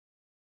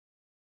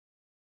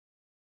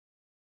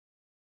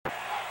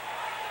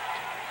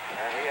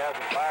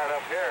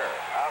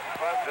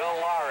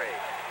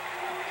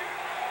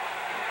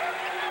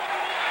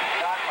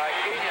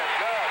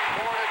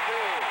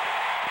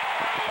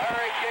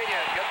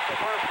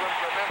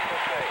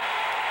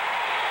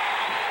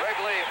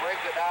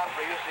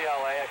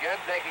Penn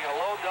taking a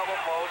low double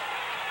post.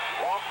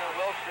 Walton and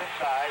Wilson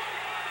inside.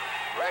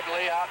 Greg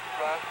Lee out in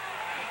front.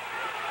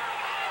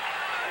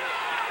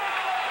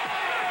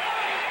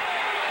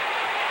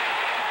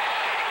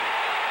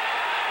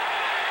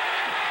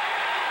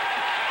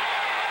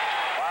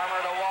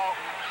 Farmer to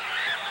Walton.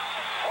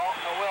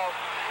 Walton to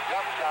Wilson.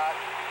 Jump shot.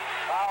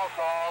 Foul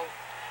call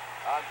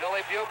on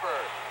Billy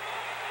Buford.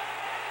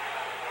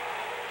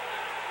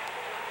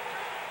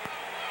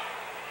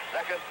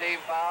 Second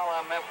team foul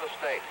on Memphis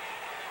State.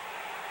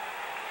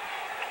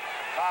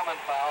 Common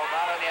foul,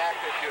 not on the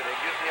active shooting.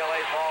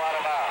 UCLA's ball out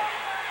of bounds.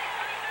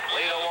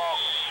 Lee to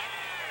Walton.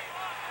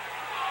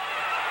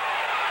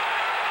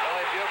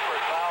 Billy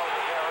Buford fouls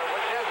the error.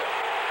 Which is it?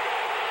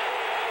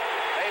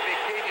 Maybe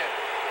Kenyon.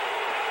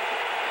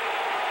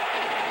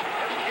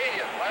 It's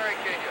Kenyon. Larry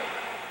Kenyon.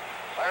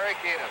 Larry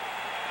Keenan.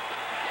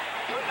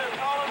 When they're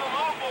calling them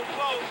awful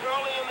close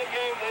early in the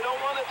game, they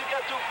don't want it to get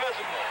too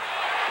physical.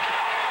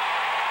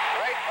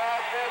 Great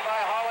pass in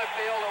by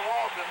Holyfield to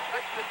Walton.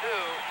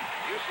 6-2.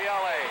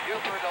 UCLA.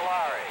 Buford to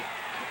Larry.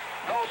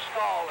 No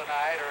stall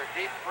tonight or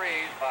deep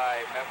freeze by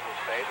Memphis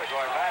State. They're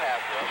going right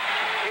after him.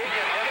 Kenyon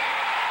hit it.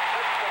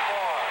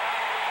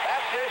 6-4.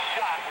 That's his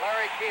shot,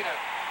 Larry Keenan.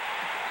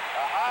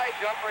 A high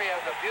jumper. He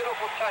has a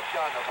beautiful touch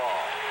on the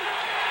ball.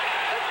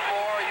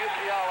 6-4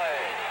 UCLA.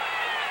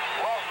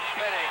 Walton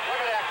spinning. Look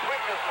at that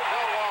quickness of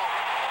Bill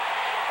Walton.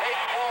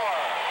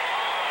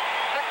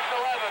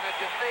 8-4. 6-11.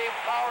 Did you see him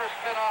power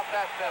spin off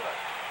that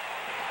pivot?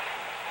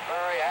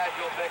 Very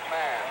agile big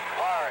man.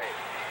 Larry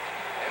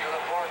into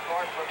the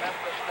forecourt for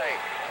Memphis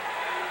State.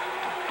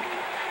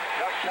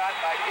 Jump shot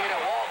by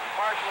Keenan. Walton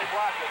partially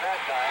blocked at that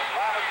time.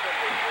 Robinson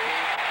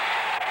retrieves.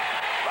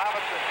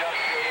 Robinson just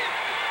shooting.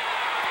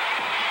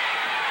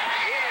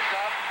 Keenan's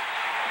up.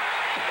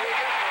 He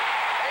gets it.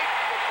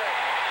 8-6.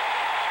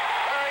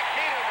 Larry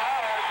Keenan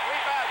now has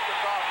 3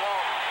 baskets off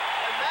Walton.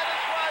 And that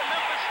is why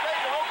Memphis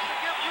State hopes to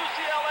give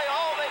UCLA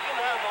all they can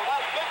handle.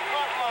 That big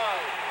front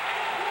line.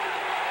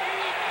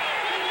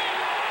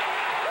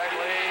 Greg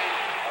Lee,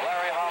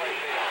 Larry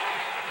Holyfield.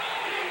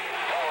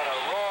 Oh, what a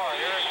roar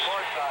here at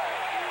courtside.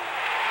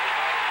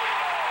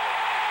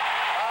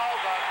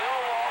 Fouls on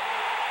Bill Walton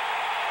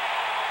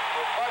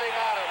for putting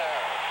out of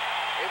there.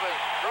 He was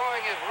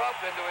throwing his rough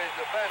into his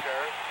defender.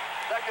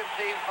 Second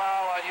team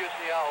foul on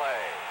UCLA.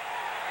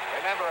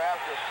 Remember,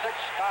 after 6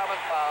 common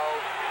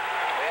fouls,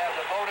 they have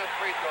the bonus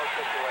free throw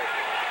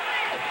situation.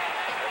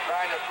 They're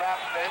trying to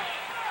trap Finch.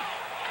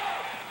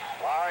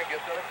 Larry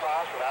gets it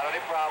across without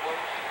any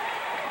problems.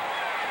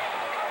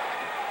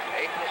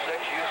 8-6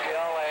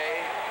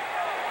 UCLA.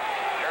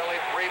 Nearly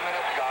 3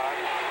 minutes gone.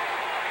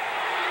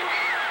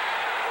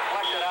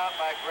 Deflected out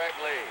by Greg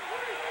Lee.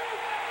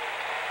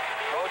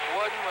 Coach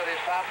Wooden with his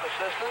top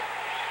assistant.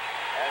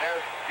 And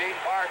there's Gene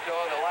Bartow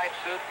in the light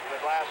suit and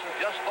the glasses,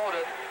 just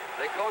voted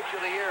the Coach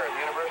of the Year in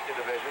the University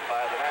Division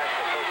by the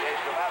National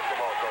Association of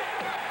Basketball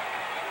Coaches.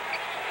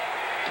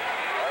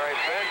 Larry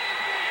Finch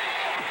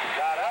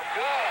got up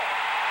good.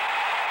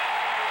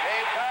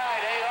 Game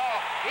tied,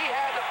 8-all. He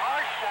had to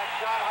arch that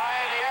shot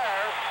high in the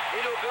air. He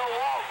knew Bill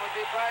Walton would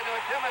be trying to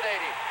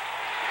intimidate him.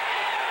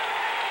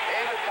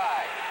 Game is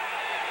tied.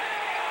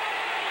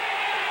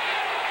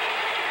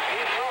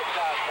 He's Wilkes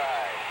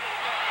outside.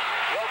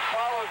 Wilkes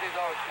follows his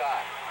own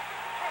shot.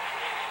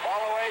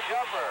 Ball away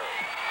jumper.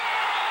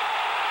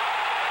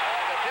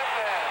 And the tip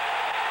in.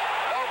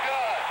 No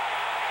good.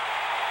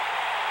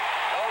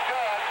 No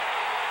good.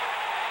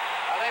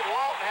 I think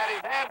Walton had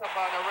his hand up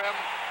on the rim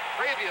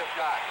previous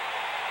shot.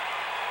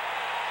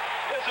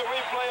 Here's a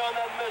replay on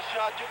that missed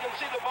shot. You can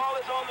see the ball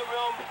is on the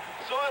rim.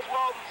 So is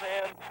Walton's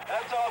hand.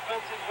 That's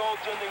offensive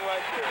goaltending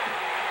right there.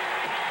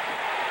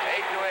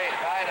 8-8,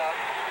 tied up.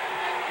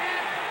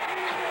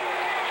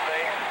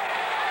 State.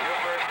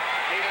 Buford,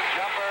 Keenan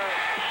jumper.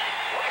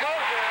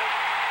 Goes in.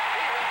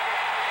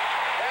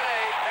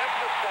 10-8,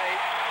 Memphis State.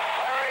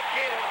 Larry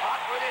Keenan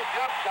hot with his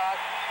jump shot.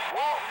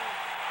 Walton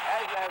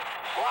has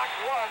blocked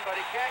one, but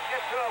he can't get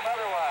to him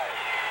otherwise.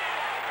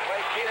 The way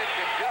Keenan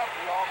can jump,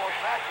 he almost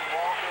matches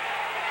Walton's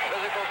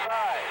physical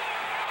size.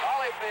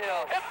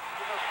 Holyfield hits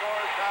to the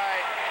score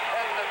side,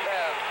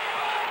 10-10.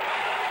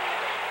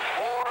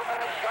 4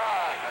 minutes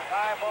gone. A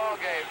tie ball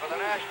game for the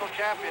national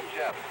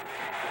championship.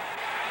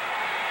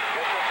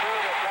 Gets it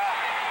through the top.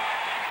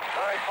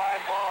 Very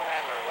fine ball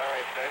handler,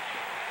 Larry Finch.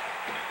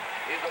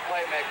 He's the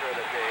playmaker of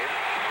the team.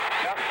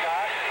 Jump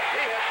shot. He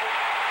hits it.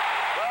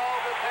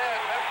 12-10,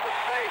 Memphis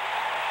State.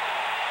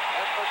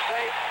 Memphis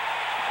State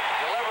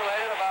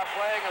deliberated about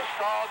playing a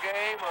stall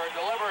game or a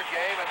deliberate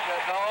game and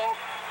said, no,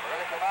 we're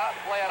going to come out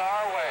and play it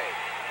our way.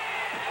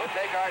 We'll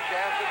take our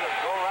chances and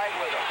go right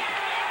with them.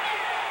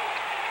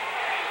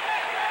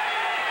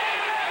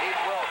 He's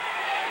Wilkes.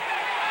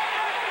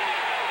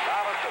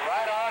 Robinson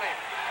right on him.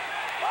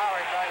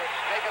 Lowry trying to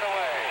snake it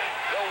away.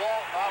 Bill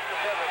Walton off the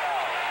pivot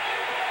now.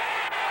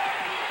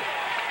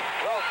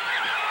 Wilkes.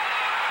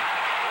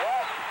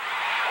 What?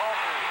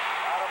 Walton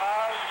out of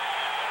bounds.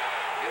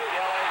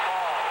 UCLA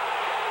ball.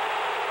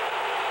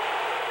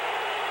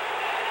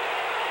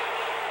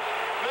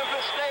 Memphis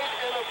Memphis State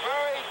in a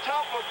very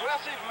tough,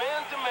 aggressive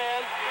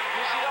man-to-man.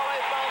 UCLA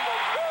found a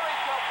very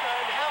tough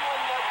time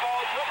handling that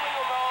ball, dribbling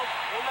around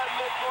in that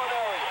midcourt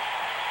area.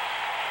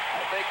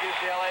 I think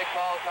UCLA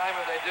call time.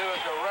 If they do,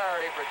 it's a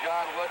rarity for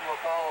John Wooden. We'll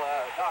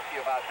talk to you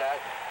about that.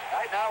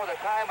 Right now with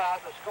a timeout,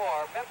 the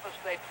score, Memphis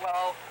State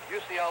 12,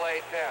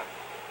 UCLA 10.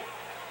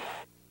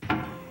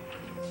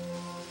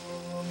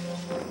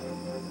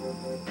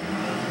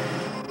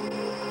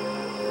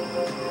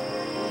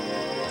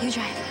 You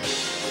drive.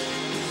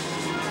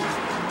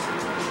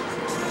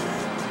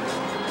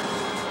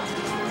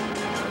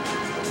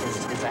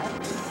 Is that?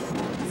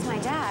 That's my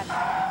dad.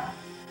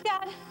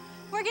 Dad,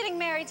 we're getting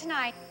married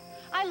tonight.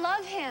 I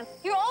love him.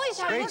 You're always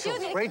trying to do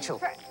this.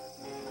 Rachel,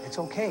 it's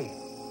okay.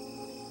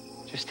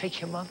 Just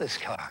take your mother's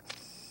car.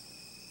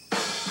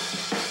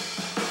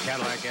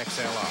 Cadillac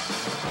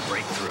XLR.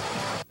 Breakthrough.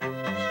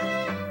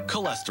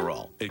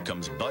 Cholesterol. It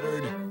comes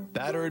buttered,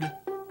 battered,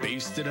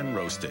 basted, and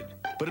roasted.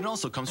 But it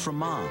also comes from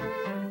Mom,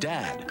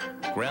 Dad,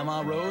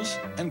 Grandma Rose,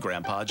 and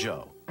Grandpa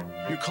Joe.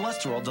 Your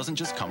cholesterol doesn't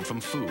just come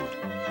from food.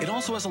 It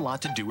also has a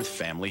lot to do with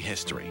family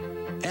history.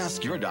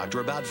 Ask your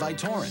doctor about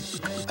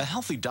Vytorin. A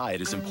healthy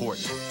diet is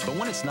important, but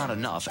when it's not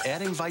enough,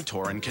 adding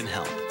Vytorin can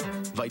help.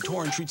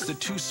 Vytorin treats the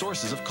two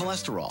sources of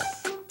cholesterol,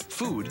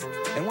 food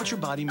and what your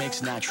body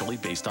makes naturally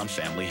based on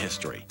family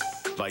history.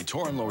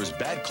 Vytorin lowers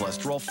bad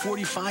cholesterol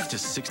 45 to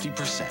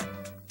 60%.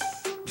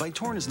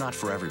 Vytorin is not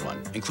for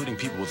everyone, including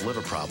people with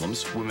liver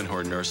problems, women who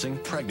are nursing,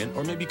 pregnant,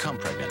 or may become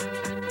pregnant.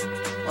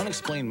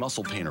 Unexplained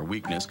muscle pain or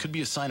weakness could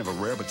be a sign of a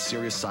rare but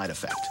serious side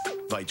effect.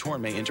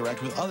 Vytorin may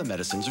interact with other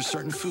medicines or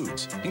certain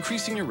foods,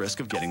 increasing your risk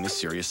of getting this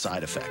serious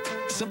side effect.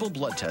 Simple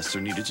blood tests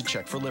are needed to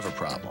check for liver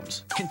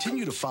problems.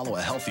 Continue to follow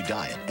a healthy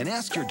diet and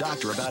ask your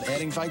doctor about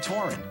adding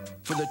Vytorin.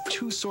 For the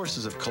two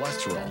sources of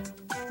cholesterol,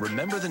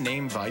 remember the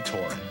name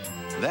Vytorin.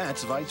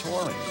 That's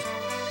Vytorin.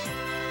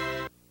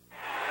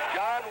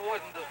 John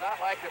Wooden does not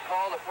like to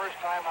call the first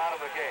time out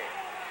of a game.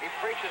 He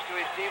preaches to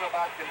his team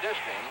about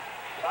conditioning.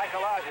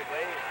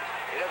 Psychologically,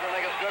 he doesn't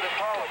think it's good to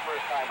call the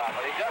first time out,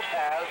 but he just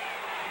has.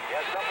 He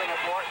has something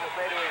important to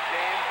say to his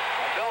team,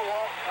 and Bill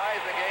Walton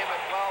ties the game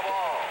at 12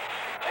 all.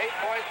 8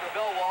 points for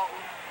Bill Walton,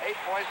 8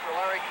 points for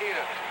Larry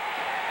Keenan.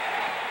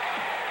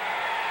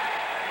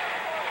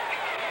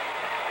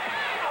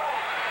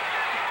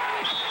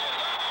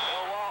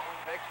 Bill Walton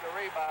takes the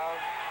rebound.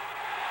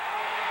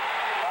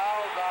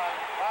 Fouls on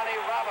Ronnie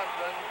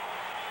Robinson.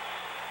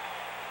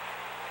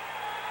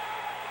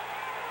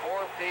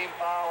 4th team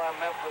foul on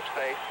Memphis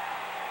State.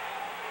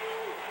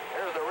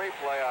 Here's the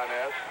replay on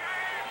this.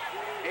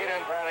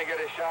 Keenan trying to get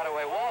his shot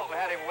away. Walton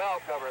had him well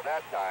covered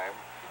that time.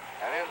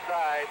 And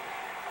inside,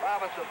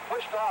 Robinson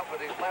pushed off with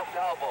his left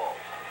elbow,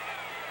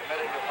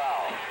 committing the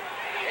foul.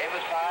 Game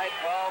is tied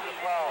 12-12.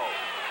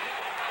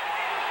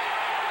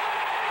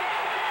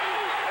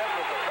 This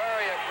was a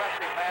very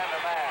aggressive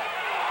man-to-man.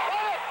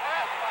 What a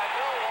pass by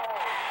Bill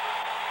Walton.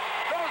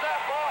 As soon as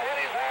that ball hit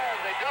his hands,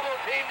 they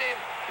double-teamed him,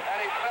 and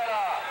he fed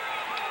off.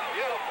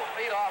 Beautiful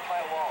feed off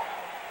by Walton.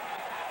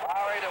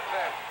 Lowry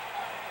defense.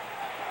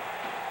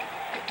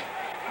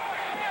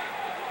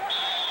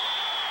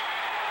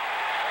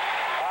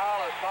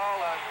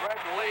 Foul on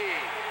Greg Lee.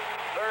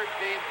 3rd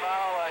team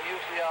foul on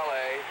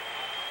UCLA.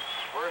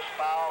 First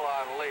foul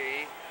on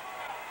Lee.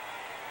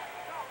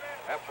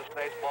 Memphis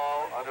State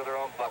ball under their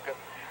own bucket.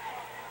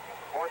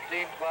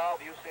 14-12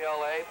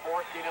 UCLA.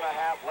 14 and a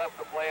half left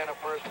to play in the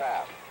first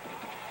half.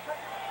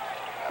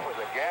 That was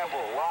a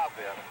gamble lob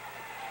in.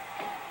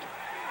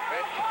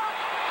 Pitch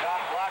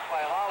shot blocked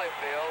by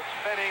Holyfield.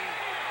 Spinning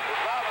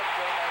with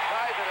Robinson and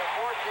ties it at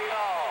 14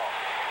 all.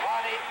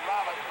 Ronnie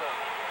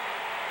Robinson.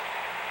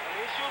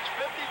 He shoots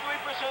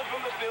 53%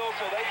 from the field,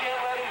 so they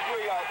can't let him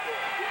free out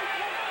there.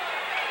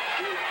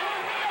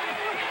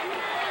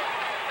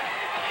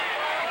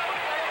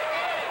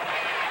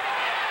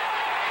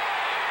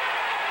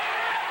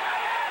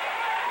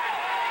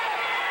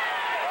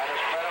 Trying to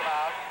spread him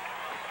out.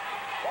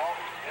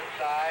 Walton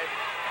inside.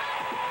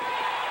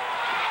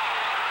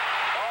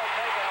 Ball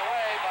taken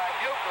away by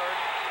Buford.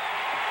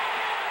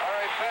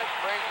 Larry Fitz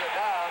brings it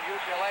down.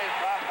 UCLA's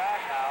dropped back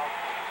now.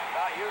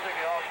 Not using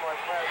the all-court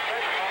press.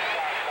 Fitz comes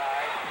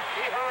outside.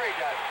 He hurried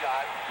that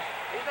shot.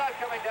 He's not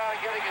coming down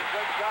and getting his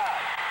good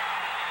shot.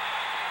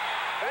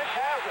 Fitz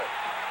has it,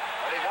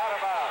 but he's out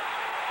of bounds.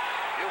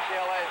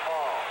 UCLA's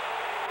ball.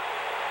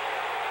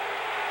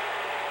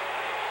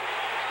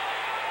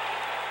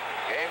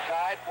 Game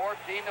tied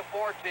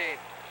 14-14.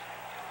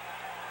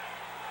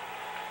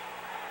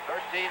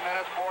 13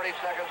 minutes, 40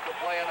 seconds to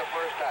play in the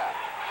first half.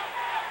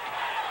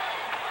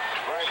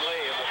 Greg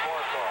Lee in the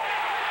forecourt.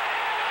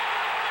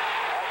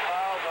 That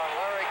foul's on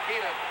Larry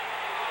Keenan.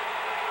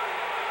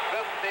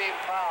 5th team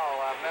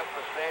foul on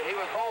Memphis State. He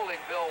was holding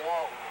Bill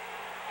Walton.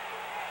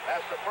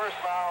 That's the first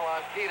foul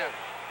on Keenan.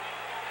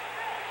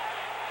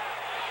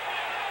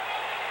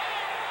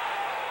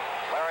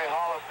 Larry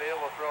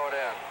Holyfield will throw it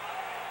in.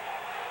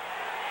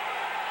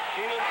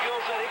 Keenan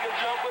feels that he can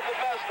jump with the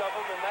best of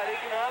them and that he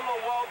can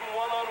handle Walton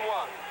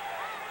one-on-one.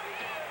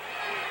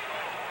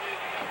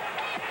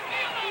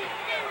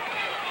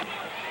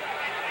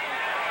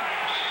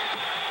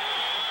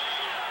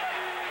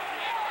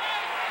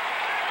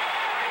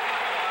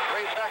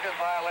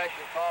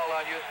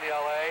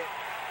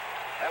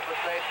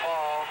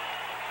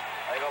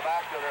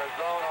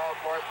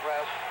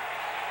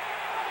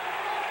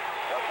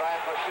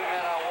 2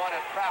 men on one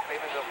and trap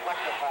him and deflect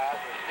the pass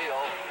or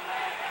steal.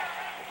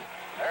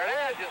 There it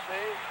is, you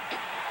see.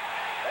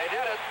 They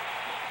did it.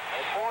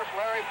 They forced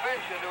Larry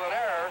Finch into an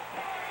error.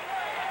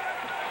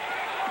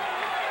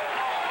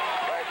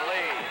 Greg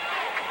Lee.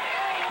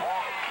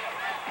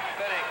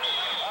 Spinning.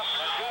 Up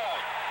and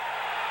good.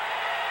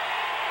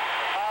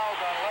 The foul's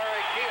on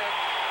Larry Keenan.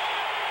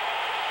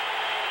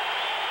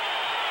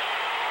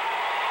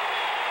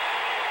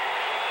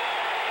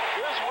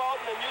 Here's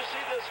Walton, and you see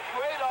this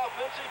great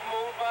offensive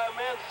move by a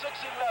man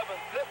 6'11",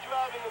 hip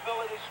driving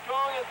ability,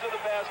 strong into the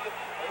basket,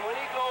 and when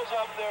he goes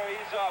up there,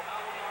 he's up.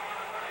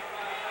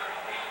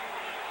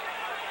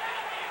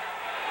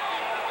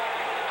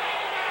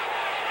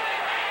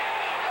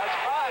 That's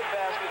 5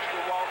 baskets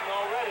for Walton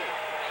already.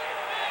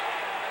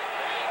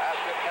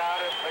 Basket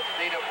counted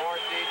 16 to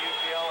 14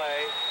 UCLA.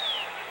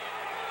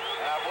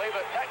 And I believe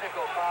a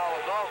technical foul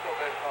has also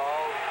been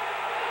called.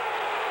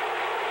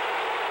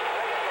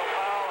 Technical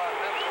foul on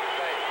Memphis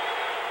State.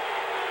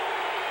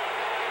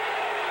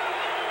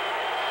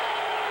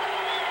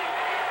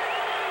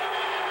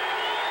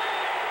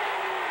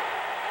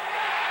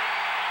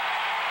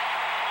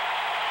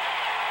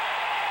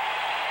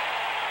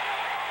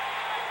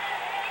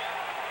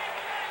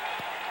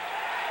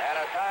 And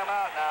a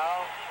timeout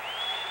now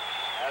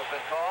has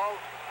been called.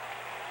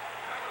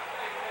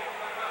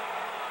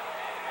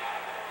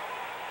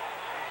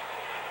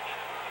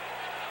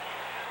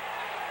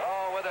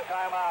 Oh, with a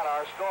timeout,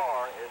 our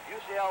score is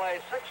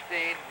UCLA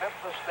 16,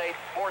 Memphis State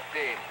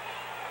 14.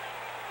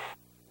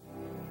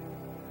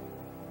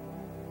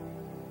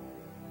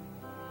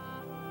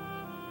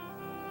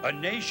 A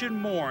nation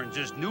mourns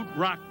as Newt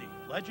Rockne,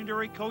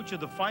 legendary coach of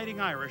the Fighting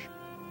Irish,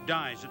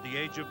 dies at the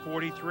age of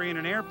 43 in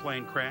an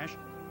airplane crash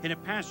in a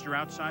pasture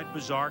outside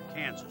Bazaar,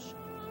 Kansas.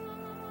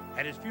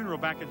 At his funeral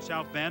back in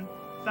South Bend,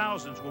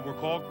 thousands will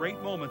recall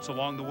great moments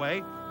along the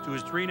way to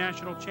his 3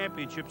 national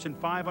championships and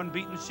 5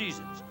 unbeaten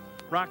seasons.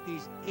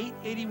 Rockne's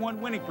 .881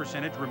 winning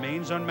percentage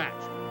remains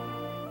unmatched.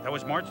 That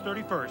was March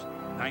 31st,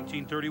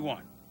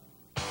 1931.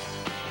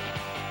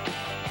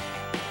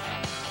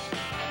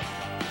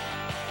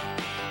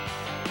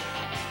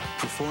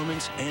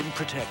 Performance and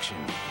protection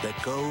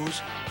that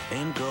goes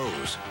and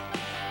goes.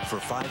 For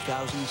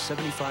 5,000,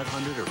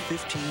 7,500, or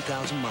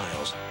 15,000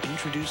 miles,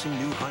 introducing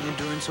new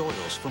high-endurance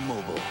oils from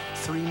Mobil.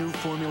 3 new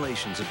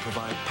formulations that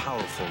provide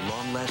powerful,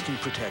 long-lasting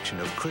protection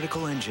of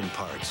critical engine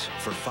parts.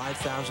 For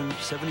 5,000,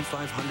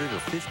 7,500, or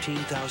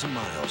 15,000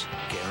 miles,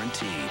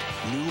 guaranteed.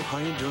 New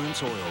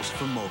high-endurance oils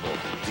from Mobil.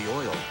 The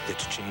oil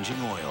that's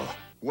changing oil.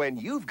 When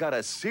you've got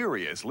a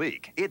serious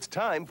leak, it's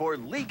time for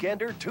Leak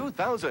Ender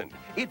 2000.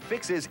 It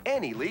fixes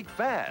any leak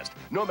fast,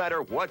 no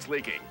matter what's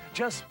leaking.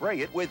 Just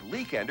spray it with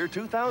Leak Ender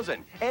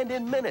 2000, and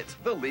in minutes,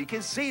 the leak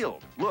is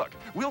sealed. Look,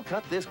 we'll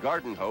cut this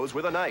garden hose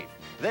with a knife,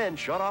 then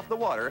shut off the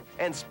water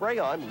and spray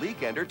on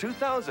Leak Ender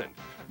 2000.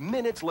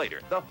 Minutes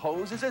later, the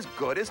hose is as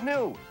good as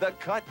new. The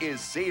cut is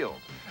sealed.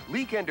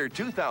 Leak Ender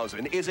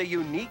 2000 is a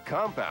unique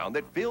compound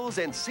that fills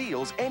and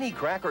seals any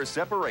crack or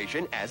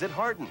separation as it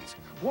hardens.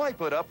 Why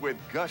put up with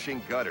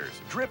gushing gutters,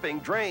 dripping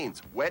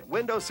drains, wet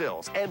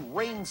windowsills, and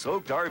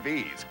rain-soaked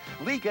RVs?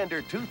 Leak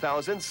Ender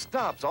 2000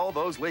 stops all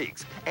those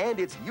leaks, and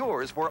it's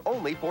yours for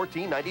only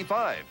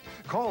 $14.95.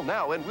 Call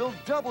now and we'll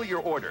double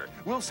your order.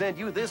 We'll send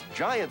you this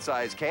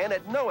giant-size can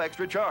at no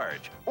extra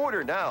charge.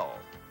 Order now.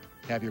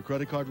 Have your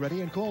credit card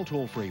ready and call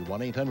toll-free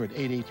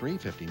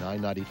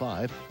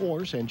 1-800-883-5995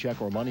 or send check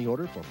or money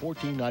order for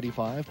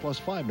 $14.95 plus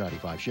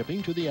 $5.95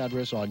 shipping to the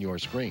address on your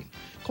screen.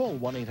 Call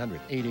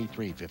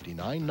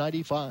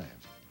 1-800-883-5995.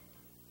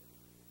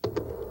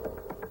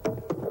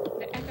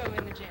 The echo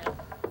in the gym.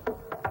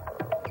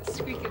 The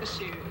squeak of the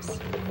shoes.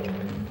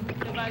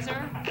 The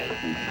buzzer.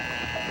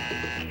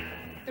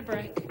 The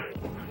brick.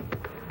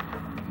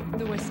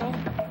 The whistle.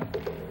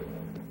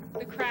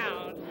 The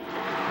crowd.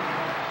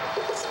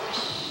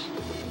 Swish.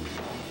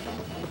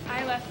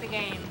 I left the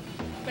game,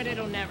 but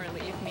it'll never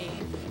leave me.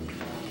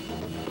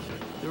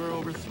 There are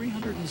over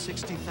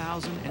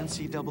 360,000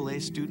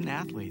 NCAA student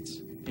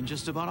athletes, and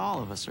just about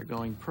all of us are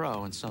going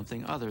pro in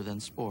something other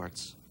than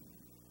sports.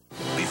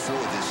 Before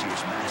this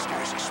year's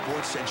Masters,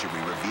 Sports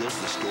Century reveals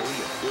the story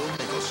of Phil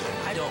Mickelson.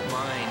 I don't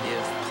mind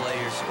if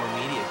players or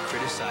media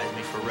criticize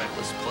me for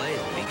reckless play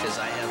because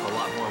I have a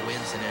lot more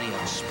wins than any of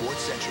them.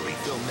 Sports Century,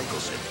 Phil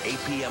Mickelson, 8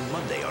 p.m.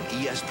 Monday on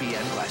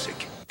ESPN Classic.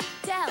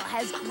 Dell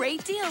has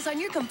great deals on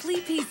your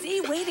complete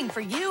PC waiting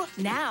for you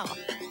now.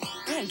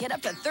 And get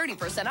up to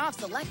 30% off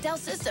select Dell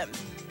systems.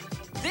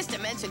 This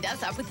Dimension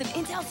desktop with an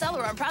Intel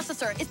Celeron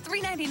processor is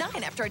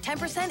 $399 after a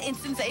 10%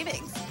 instant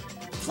savings.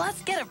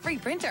 Plus, get a free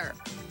printer.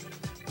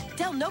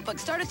 Dell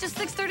notebooks start at just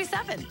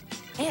 $637.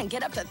 And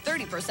get up to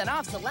 30%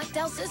 off select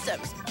Dell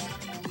systems.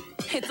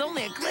 It's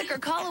only a click or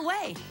call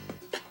away.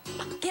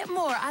 Get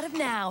more out of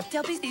now.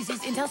 Dell PCs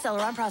use Intel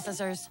Celeron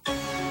processors.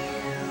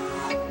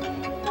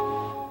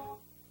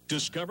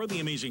 Discover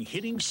the amazing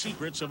hitting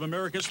secrets of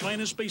America's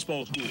finest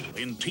baseball school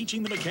in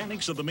Teaching the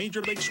Mechanics of the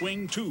Major League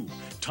Swing 2.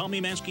 Tommy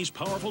Mansky's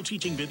powerful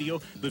teaching video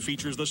that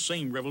features the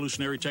same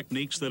revolutionary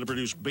techniques that have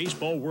produced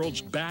baseball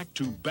world's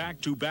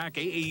back-to-back-to-back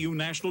AAU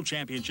national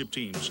championship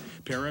teams.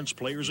 Parents,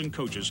 players, and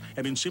coaches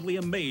have been simply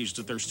amazed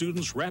at their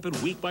students' rapid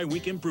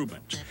week-by-week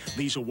improvement.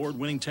 These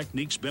award-winning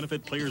techniques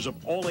benefit players of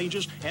all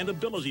ages and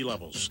ability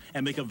levels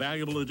and make a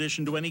valuable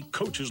addition to any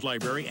coach's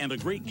library and a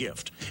great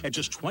gift. At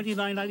just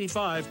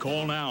 $29.95,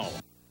 call now.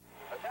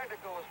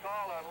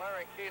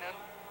 Keenan.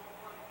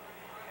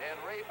 In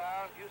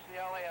rebounds,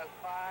 UCLA has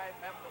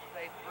 5, Memphis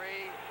State 3. 3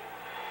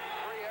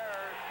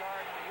 errors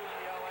charged to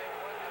UCLA,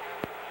 1 to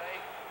Memphis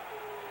State.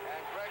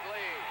 And Greg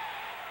Lee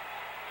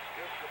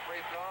shoots the free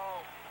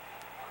throw.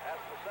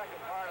 That's the second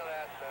part of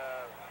that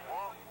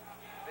walk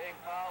being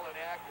fouled in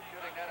the act of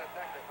shooting, then a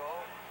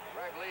technical.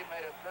 Greg Lee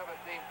made it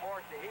 17-14.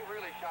 He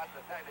really shot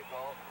the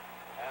technical,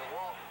 and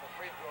Walt, the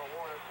free throw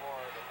awarded for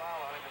the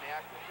foul on him in the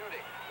act of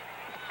shooting.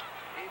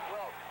 Keith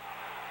Wilkes.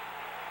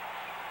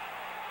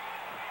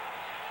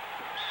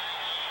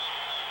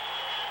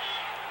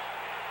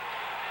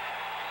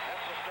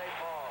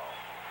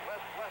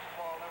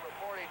 Ball number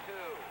 42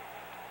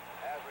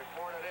 as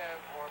reported in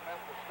for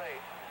Memphis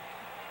State.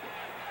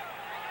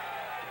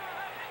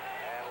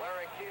 And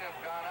Larry Keenan's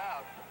gone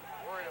out.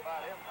 Worried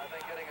about him, I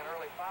think, getting in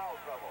early foul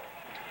trouble.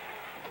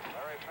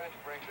 Larry Finch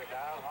brings it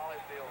down.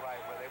 Holyfield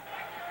right with him.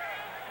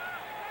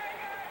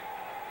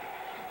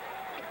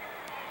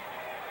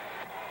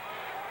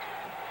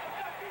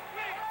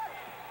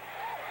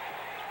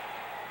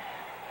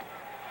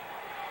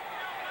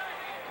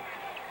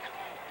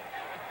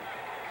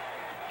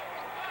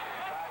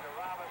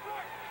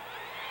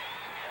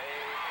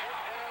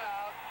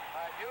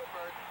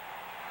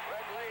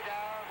 Greg Lee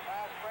down,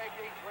 pass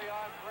breaking,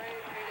 3-on-3,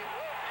 meeting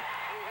Wilkes.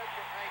 He hits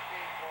it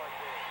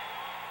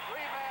 19-14.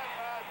 3-man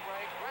pass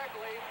break, Greg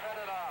Lee fed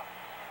it off.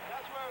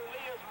 That's where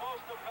Lee is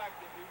most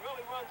effective. He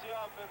really runs the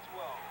offense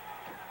well.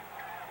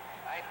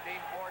 19-14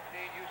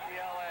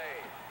 UCLA.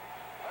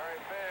 Larry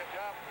Finch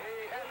up, he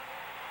hits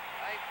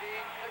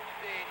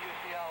 19-16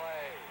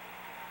 UCLA.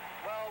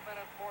 12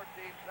 minutes, 14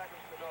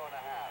 seconds to go in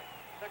the half.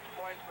 6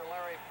 points for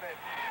Larry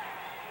Finch.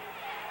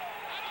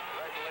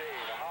 Greg Lee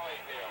to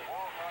Holyfield.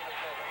 Walt on the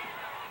pivot.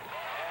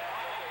 And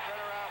with the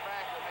turnaround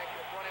back to make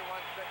it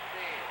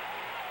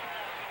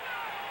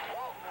 21-16.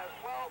 Walton has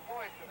 12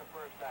 points in the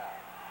first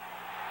half.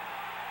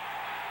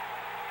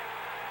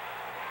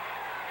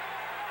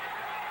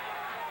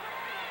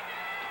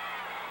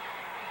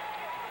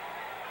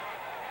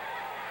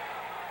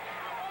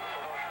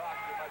 People don't talk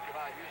too much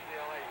about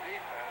UCLA's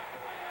defense.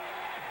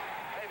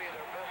 Maybe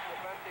their best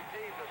defensive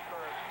team, this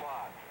current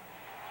squad.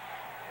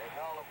 They've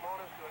held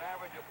opponents to an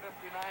average of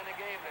 59 a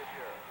game this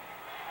year.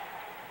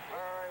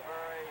 Very,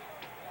 very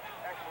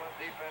excellent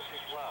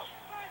defensive club.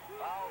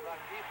 Fouls on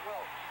Keith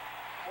Wilkes.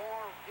 4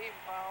 team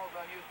fouls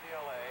on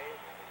UCLA.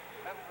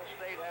 Memphis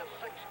State has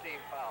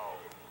 16 fouls.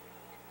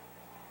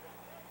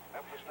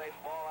 Memphis State's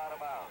ball out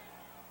of bounds.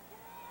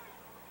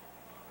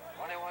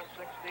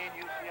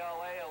 21-16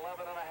 UCLA,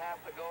 11 and a half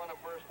to go in the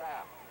first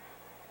half.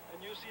 And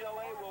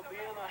UCLA will be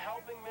in a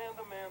helping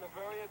man-to-man, a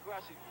very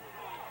aggressive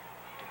move.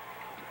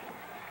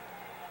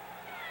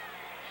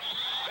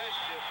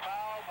 Finch is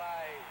fouled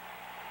by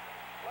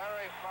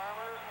Larry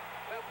Farmer,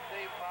 5th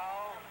team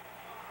foul,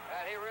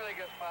 and he really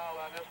gets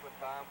fouled on this one,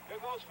 Tom. Here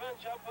goes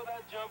Finch up for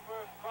that jumper.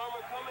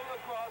 Farmer coming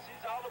across,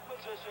 he's out of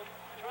position,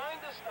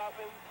 trying to stop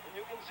him, and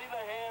you can see the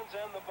hands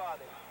and the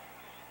body.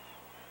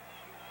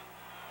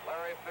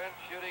 Larry Finch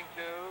shooting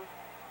 2,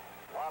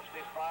 lost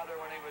his father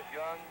when he was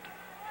young,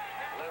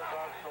 lives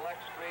on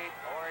Select Street,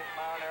 Orange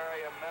Mound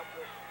area,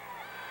 Memphis.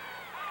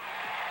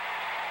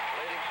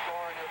 Leading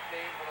scorer in his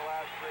team for the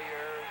last 3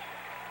 years.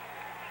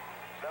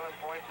 7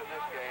 points in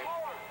this game.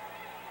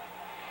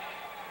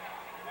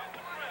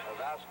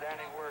 Does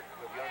outstanding work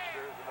with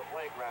youngsters in the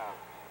playground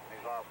when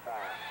he's off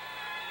time.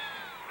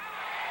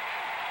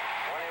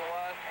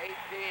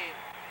 21-18.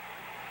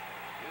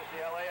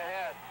 UCLA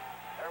ahead.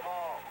 Their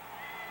ball.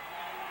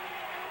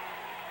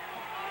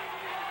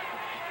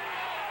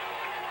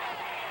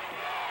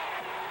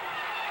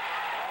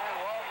 And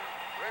Walton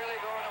really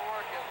going to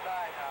work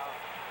inside now.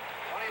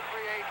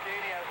 23-18.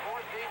 He has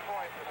 14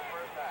 points in the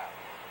first half.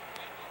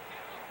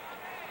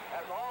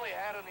 That's all he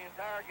had in the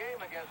entire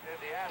game against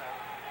Indiana.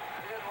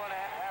 He didn't want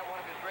to have one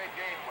of his great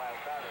games last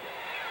Saturday.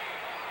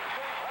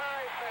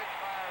 Larry Finch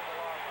fires a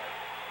long way.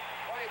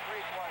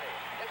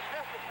 23-20. It's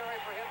necessary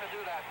for him to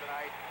do that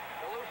tonight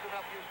to loosen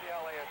up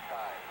UCLA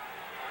inside.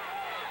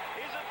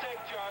 He's a take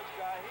charge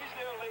guy. He's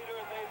their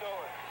leader and they know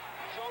it.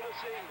 So does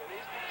he, and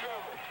he's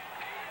determined.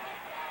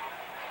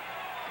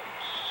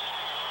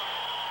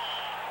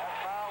 That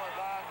foul is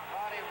on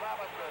Ronnie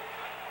Robinson.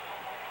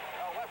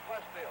 Oh, West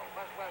Westfield.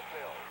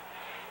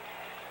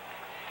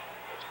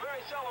 It's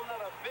very seldom that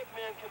a big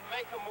man can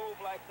make a move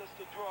like this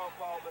to draw a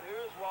foul, but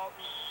here's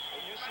Walton,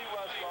 and you see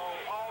Westfall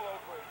all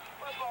over him.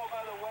 Westfall,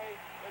 by the way,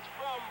 is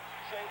from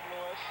St.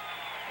 Louis.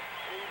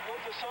 He went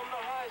to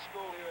Sumner High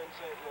School here in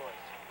St. Louis.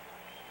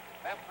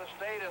 Memphis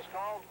State is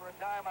called for a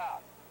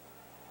timeout.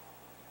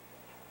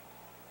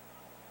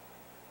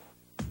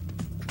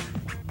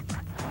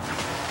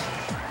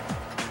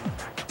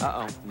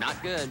 Uh-oh,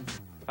 not good.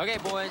 Okay,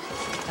 boys,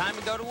 time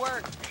to go to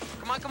work.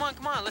 Come on, come on,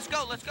 come on. Let's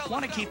go, let's go.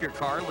 Want to keep your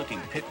car looking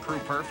pit crew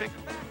perfect?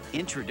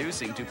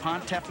 Introducing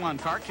DuPont Teflon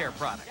Car Care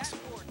products.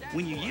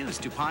 When you use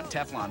DuPont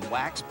Teflon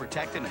Wax,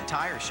 Protectant, and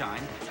Tire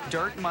Shine,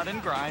 dirt, mud,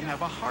 and grime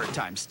have a hard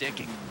time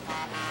sticking.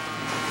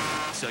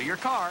 So your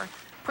car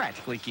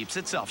practically keeps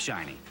itself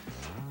shiny.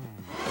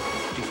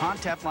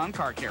 DuPont Teflon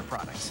Car Care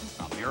products.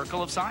 A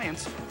miracle of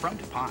science from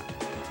DuPont.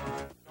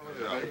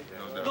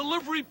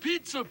 Delivery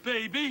pizza,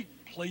 baby.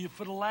 Play it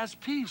for the last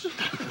piece.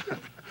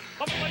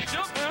 Up my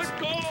jump, man.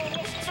 Go.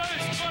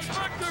 Space. My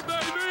vector,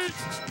 baby.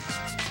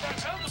 That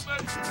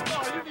element.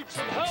 Oh, you need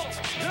some help.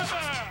 Yeah.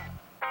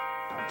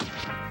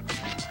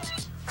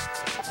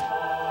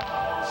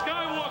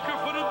 Skywalker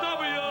for the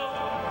W.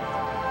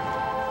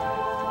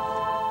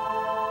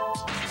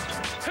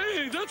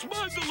 Hey, that's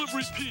my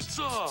delivery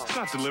pizza. It's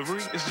not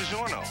delivery, it's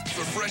DiGiorno.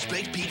 For fresh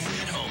baked pizza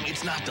at home,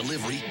 it's not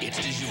delivery, it's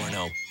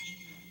DiGiorno.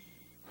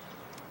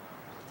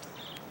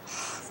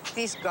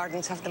 These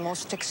gardens have the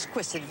most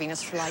exquisite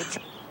Venus flight.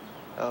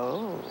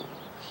 Oh,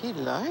 he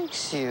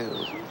likes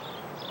you.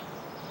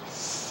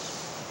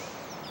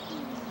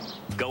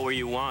 Go where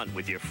you want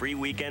with your free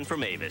weekend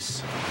from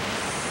Avis.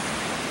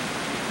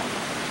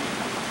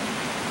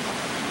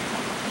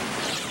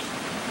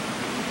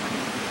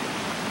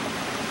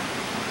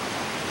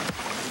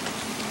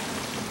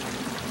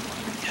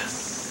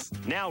 Yes.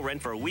 Now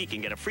rent for a week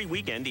and get a free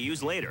weekend to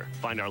use later.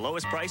 Find our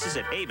lowest prices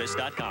at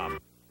avis.com.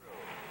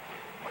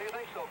 What do you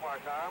think so far,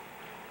 Tom?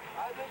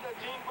 I think that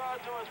Gene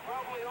Bartow is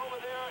probably over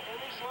there in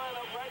his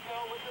lineup right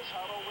now with this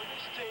huddle, with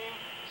his team,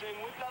 saying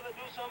we've got to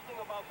do something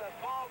about that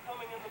ball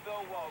coming into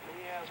Bill Walton.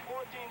 He has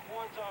 14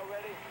 points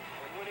already,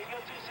 and when he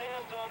gets his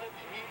hands on it,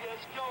 he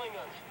is killing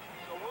us.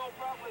 So we'll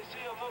probably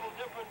see a little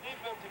different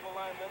defensive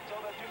alignment so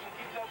that you can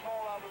keep that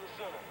ball out of the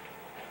center.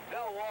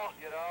 Bill Walton,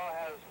 you know,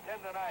 has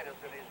tendonitis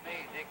in his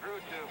knees. He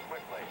grew too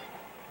quickly.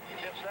 He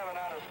hit 7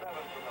 out of 7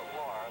 from the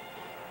floor.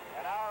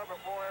 An hour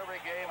before every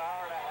game,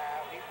 hour and a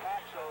half, he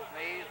packs those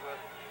knees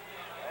with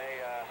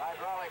a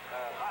hydraulic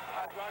hot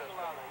patch system.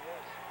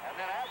 Yes. And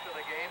then after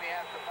the game, he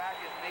has to pack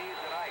his knees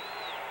in ice.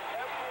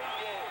 Every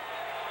game.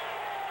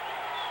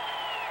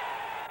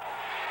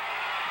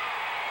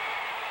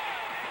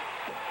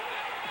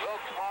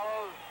 Wilkes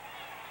follows.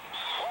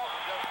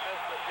 Walton just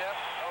missed the tip.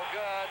 No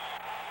good.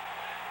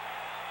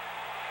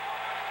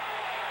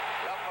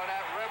 Up on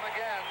that rim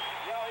again.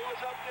 Yeah, he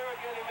was up there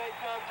again. He made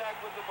contact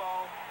with the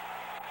ball.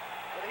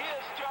 But he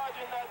is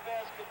charging that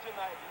basket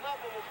tonight.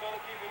 Nothing is going to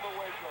keep him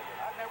away from it.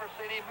 I've never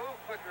seen him move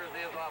quicker as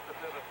he is off the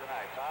pivot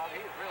tonight, Tom.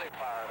 He's really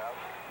fired up.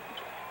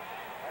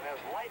 And has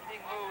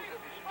lightning moves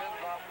as he spins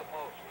off the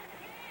post.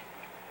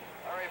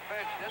 Larry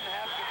Finch didn't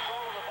have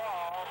control of the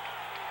ball.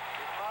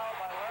 He's fouled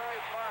by Larry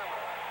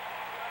Farmer.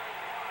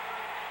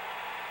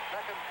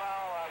 Second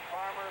foul on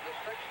Farmer, the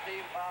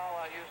 16th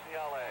foul on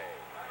UCLA.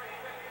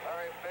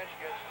 Larry Finch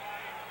gets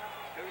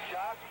 2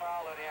 shots,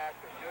 fouled in the act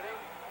of shooting.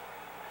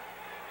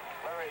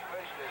 Larry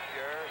Finch this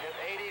year hit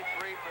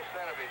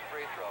 83% of his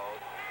free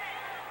throws.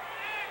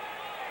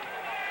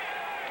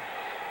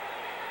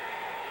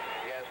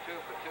 He has 2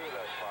 for 2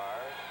 thus far.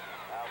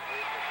 Now 3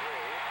 for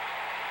 3.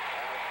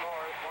 And the score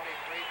is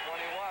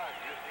 23-21,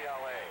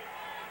 UCLA.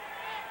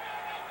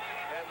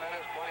 10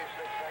 minutes,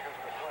 26 seconds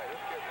to play.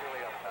 This kid's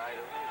really uptight,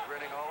 isn't he? He's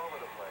grinning all over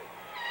the place.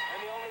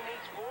 And he only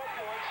needs 4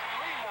 points,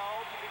 3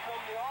 now, to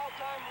become the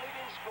all-time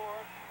leading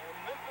scorer in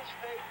Memphis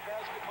State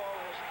basketball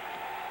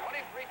history.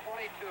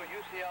 23-22,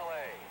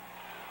 UCLA.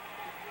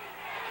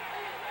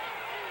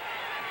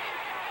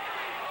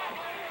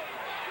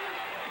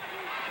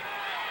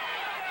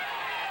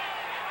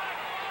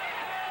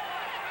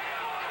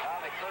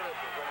 Tommy Curtis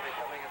is going to be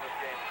coming in this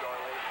game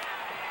shortly.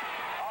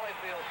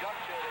 Holyfield jump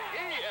shooting.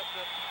 He hits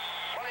it.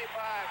 25-22,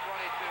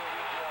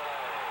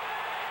 UCLA.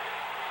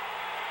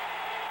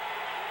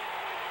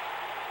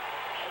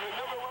 And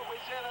remember what we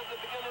said at the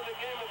beginning of the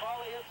game, if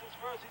Ollie hits his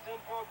first, he's in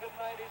for a good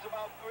night. He's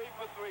about 3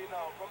 for 3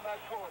 now from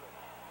that corner.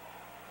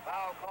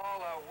 Foul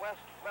call,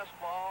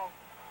 Westball.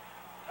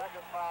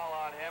 Second foul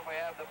on him. We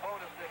have the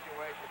bonus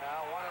situation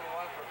now.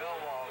 1-1 for Bill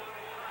Walton.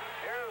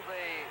 Here's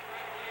the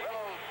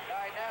little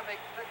dynamic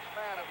 6th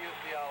man of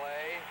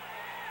UCLA.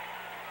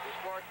 He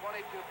scored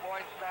 22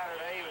 points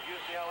Saturday. He was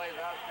UCLA's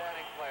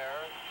outstanding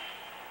player.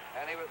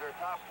 And he was their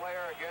top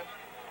player against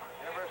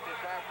University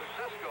of San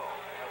Francisco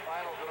in the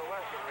finals of the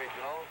Western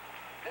Regional.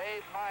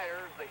 Dave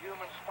Myers, the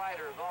human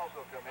spider, has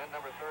also come in,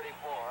 number 34.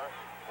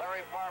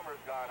 Larry Farmer's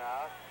gone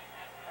out.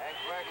 And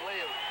Greg Lee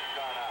has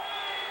gone out.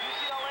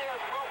 UCLA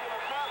has broken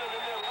a pattern in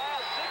their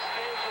last 6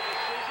 games of the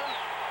season.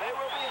 They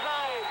were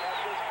behind at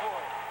this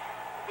point.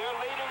 They're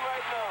leading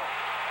right now.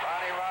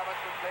 Ronnie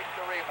Robinson takes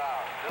the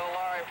rebound. Bill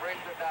Laurie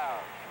brings it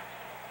down.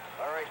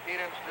 Larry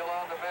Keaton still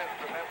on the bench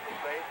for Memphis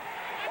State.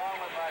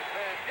 Long one by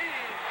Finch. He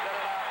set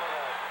it out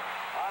with it.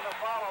 On the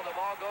follow, the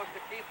ball goes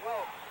to Keith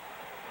Wilkes.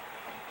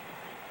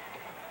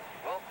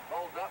 Wilkes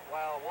holds up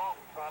while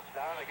Walton trots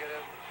down to get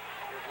in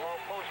his low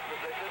post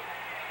position.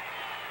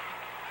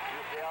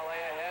 UCLA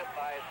ahead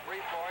by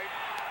 3 points.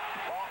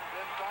 Walton's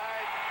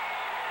inside.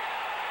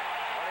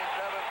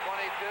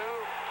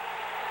 27-22.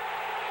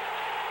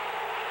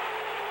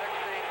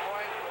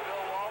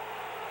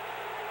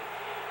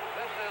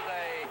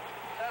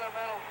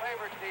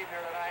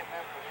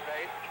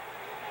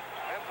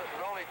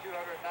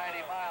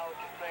 390 miles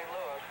from St.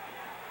 Louis.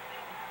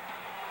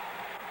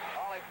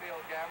 Holyfield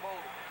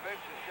gambled.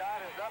 Finch's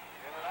shot is up,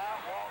 in and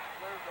out. Walton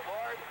clears the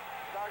board.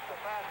 Starts a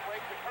fast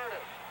break to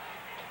Curtis.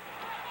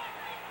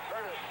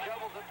 Curtis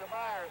shovels it to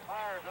Myers.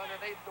 Myers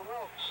underneath to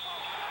Wilkes.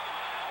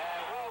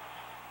 And Wilkes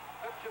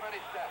took too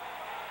many steps.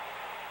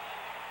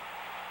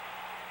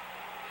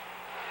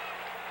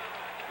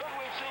 But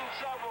we've seen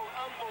several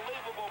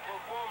unbelievable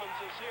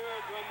performances here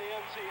during the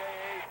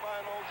NCAA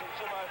finals and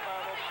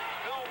semifinals.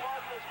 Bill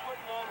Walton is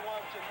putting on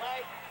one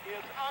tonight. He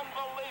is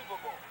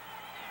unbelievable.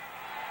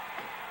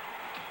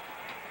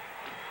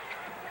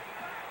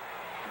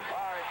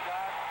 Hard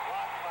shot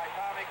blocked by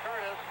Tommy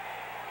Curtis.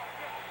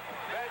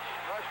 Finch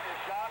rushed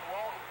his shot.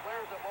 Walton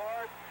clears the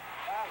board.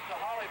 Pass to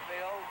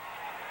Holyfield.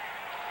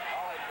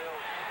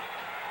 Holyfield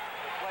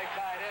can play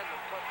tight end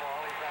in football.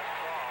 He's that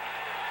strong.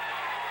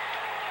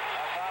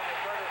 Now Tommy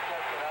Curtis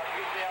sets it up.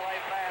 UCLA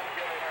fans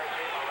giving their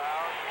team a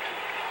round.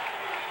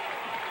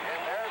 And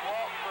there's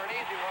Walton for an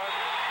easy one.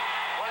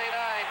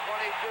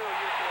 29-22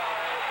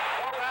 UCLA.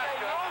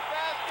 No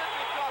basket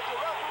because the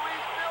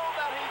referees feel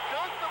that he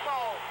dunked the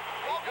ball.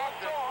 Walton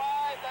so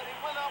high that he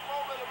went up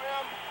over the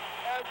rim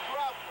and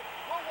dropped it.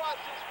 We'll watch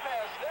this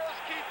pass. There's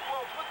Keith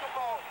Wilkes with the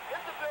ball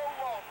into Bill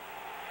Walton.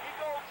 He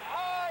goes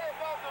high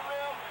above the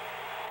rim,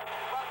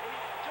 but he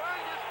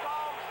turned his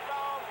palms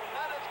down, and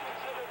that is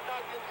considered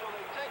dunking, so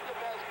they take the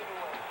basket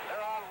away.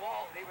 They're on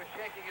Walton. He was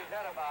shaking his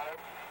head about it.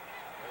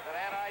 There's an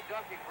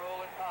anti-dunking rule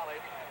in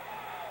college.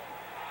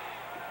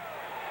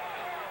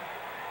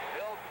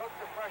 Bill Cook,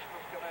 the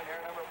freshman's come in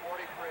here, number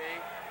 43.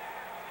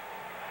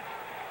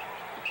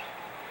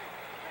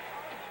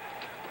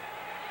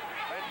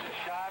 Finch's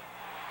shot.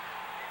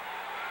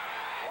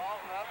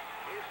 Walton up.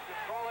 He's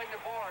controlling the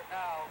board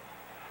now.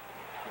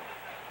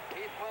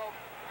 Keith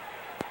Wilkes.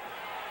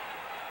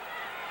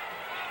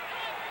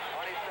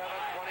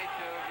 27-22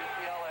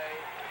 UCLA.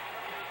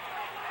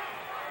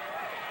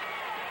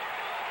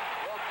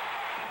 Wilkes,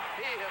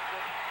 he hits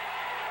it.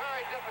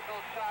 Very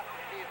difficult shot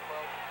for Keith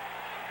Wilkes.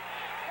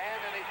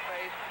 Hand in his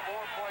face. 4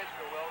 points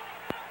for Wilkes.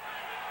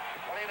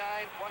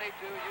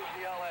 29-22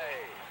 UCLA.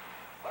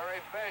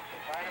 Larry Finch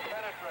trying to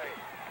penetrate.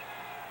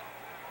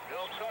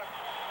 Bill Cook,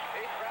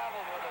 he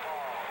traveled with the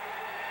ball.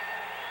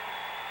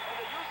 And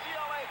the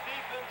UCLA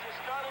defense is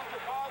starting to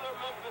bother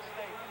Memphis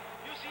State.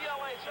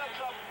 UCLA sets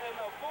up in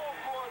a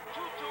full-court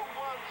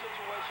 2-2-1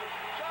 situation,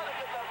 trying to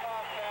get that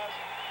long pass,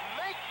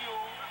 make you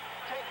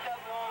take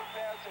that long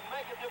pass, and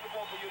make it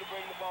difficult for you to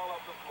bring the ball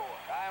up the floor.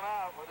 Time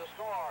out with the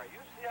score.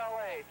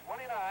 UCLA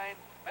 29,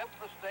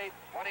 Memphis State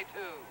 22.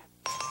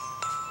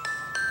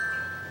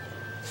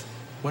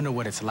 Wonder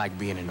what it's like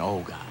being an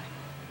old guy.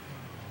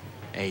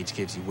 Age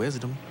gives you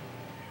wisdom,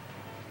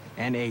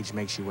 and age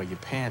makes you wear your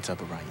pants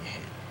up around your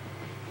head.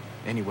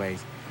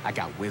 Anyways, I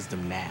got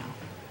wisdom now.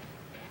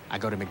 I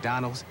go to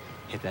McDonald's,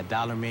 hit that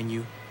dollar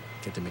menu,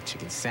 get the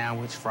McChicken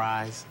sandwich,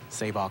 fries,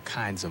 save all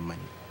kinds of money.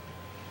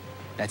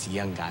 That's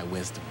young guy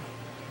wisdom.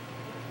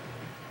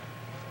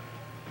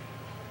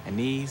 And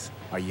these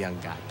are young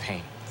guy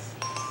pants.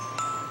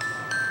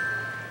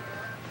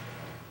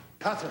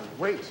 Catherine,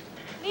 wait.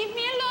 Leave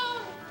me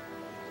alone.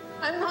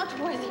 I'm not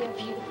worthy of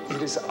you.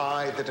 It is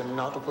I that am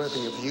not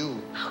worthy of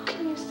you. How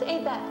can you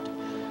say that?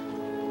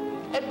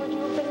 Edward, you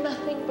have been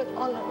nothing but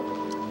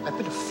honorable. I've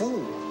been a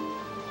fool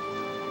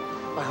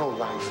my whole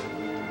life.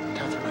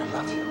 Catherine, I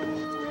love you.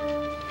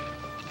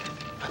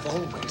 I've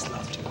always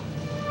loved you.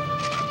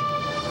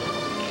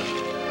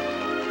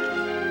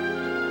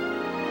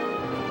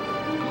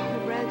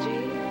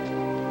 Reggie.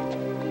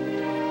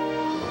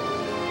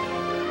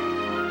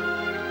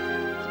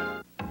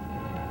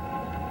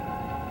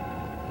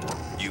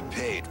 You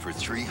paid for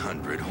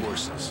 300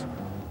 horses.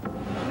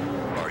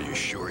 Are you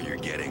sure you're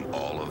getting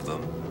all of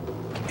them?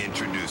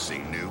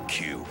 Introducing new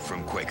Q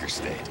from Quaker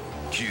State.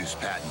 Q's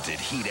patented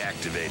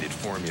heat-activated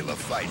formula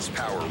fights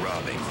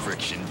power-robbing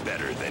friction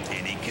better than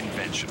any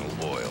conventional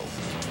oil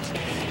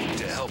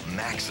to help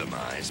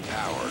maximize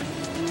power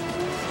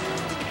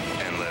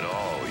and let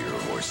all your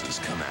horses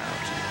come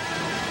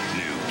out.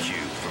 New Q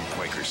from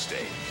Quaker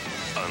State.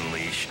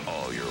 Unleash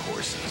all your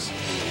horses.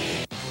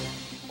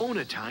 Own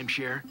a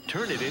timeshare,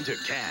 turn it into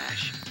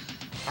cash.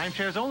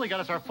 Timeshares only got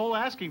us our full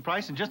asking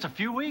price in just a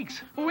few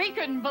weeks. We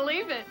couldn't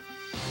believe it.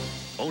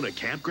 Own a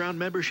campground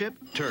membership,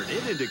 turn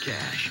it into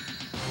cash.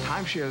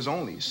 Timeshares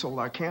Only sold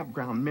our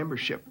campground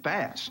membership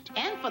fast.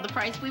 And for the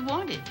price we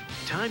wanted.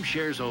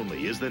 Timeshares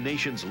Only is the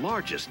nation's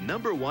largest,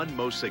 #1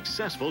 most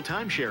successful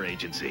timeshare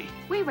agency.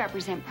 We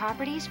represent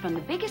properties from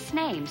the biggest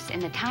names in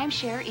the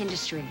timeshare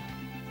industry.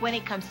 When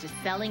it comes to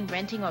selling,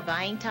 renting, or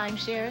buying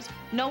timeshares,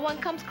 no one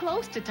comes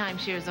close to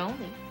Timeshares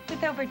Only.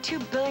 With over $2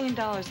 billion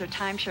of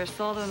timeshares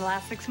sold in the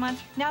last 6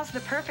 months, now's the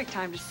perfect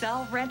time to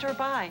sell, rent, or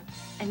buy.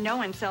 And no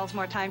one sells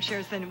more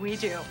timeshares than we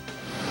do.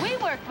 We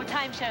work for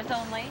timeshares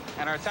only.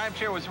 And our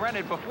timeshare was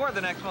rented before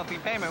the next monthly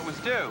payment was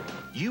due.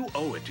 You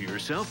owe it to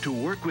yourself to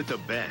work with the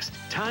best.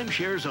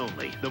 Timeshares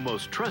Only, the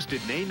most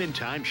trusted name in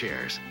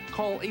timeshares.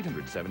 Call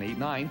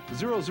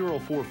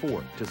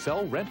 800-789-0044 to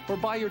sell, rent, or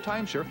buy your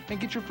timeshare and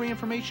get your free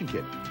information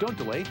kit. Don't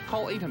delay.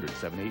 Call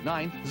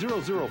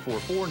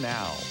 800-789-0044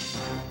 now.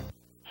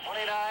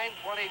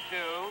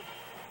 29-22.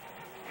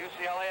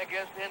 UCLA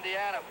against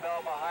Indiana fell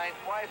behind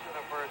twice in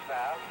the first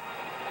half.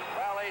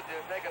 Rallied to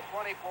take a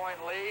 20-point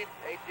lead,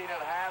 18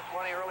 at half,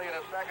 20 early in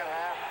the second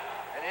half,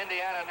 and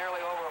Indiana nearly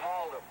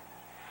overhauled them.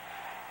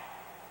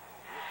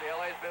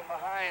 UCLA's been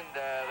behind.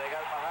 They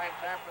got behind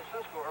San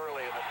Francisco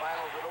early in the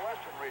finals of the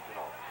Western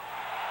Regional.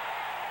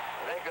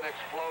 They can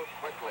explode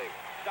quickly.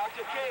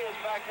 Dr. K is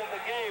back in the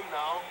game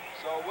now,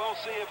 so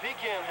we'll see if he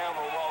can't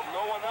handle Walton.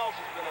 No one else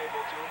has been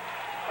able to.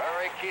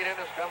 Larry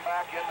Keaton has come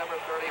back in, number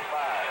 35.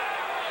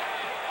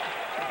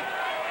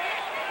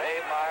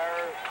 Dave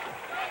Myers,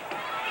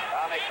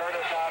 Tommy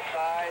Curtis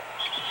outside.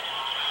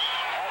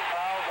 And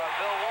fouls on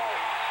Bill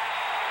Walton.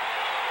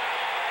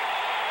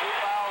 2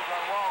 fouls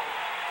on Walton.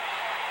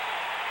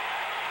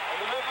 And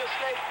the Memphis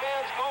State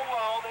fans go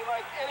wild. They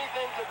like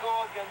anything to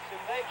go against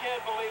him. They can't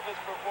believe his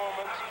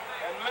performance,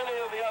 and many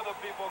of the other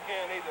people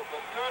can't either.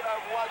 But Kurt,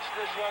 I've watched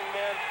this young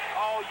man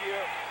all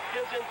year,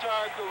 his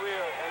entire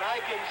career, and I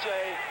can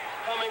say,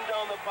 coming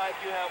down the pike,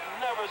 you have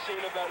never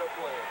seen a better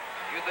player.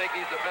 You think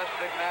he's the best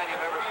big man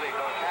you've ever seen,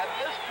 don't you? At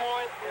this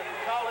point in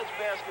college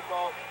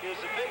basketball, he's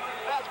the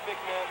best big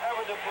man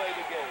ever to play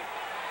the game.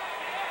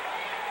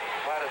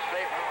 Quite a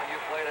statement when you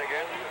played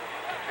against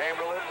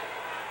Chamberlain,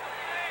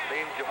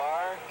 Dean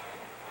Jamar,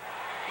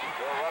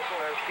 Bill Russell.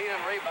 There's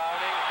Keenan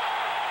rebounding.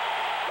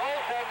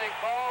 Goaltending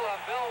call on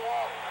Bill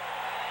Walton.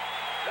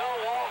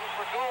 Bill Walton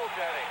for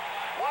goaltending.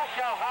 Watch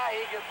how high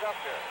he gets up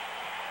there.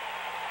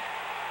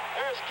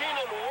 There's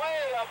Keenan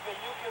way up, and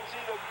you can see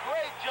the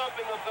great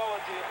jumping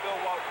ability of Bill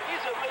Walton.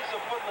 He's at least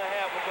a foot and a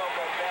half above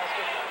that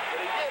basket,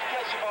 but he did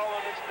catch the ball on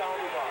its down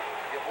the line.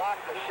 You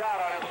block the shot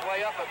on its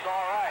way up, it's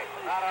all right.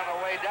 Not on the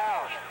way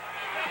down.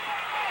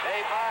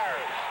 Dave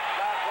Myers,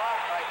 shot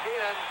blocked by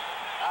Keenan,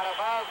 out of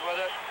bounds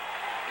with it.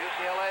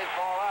 UCLA's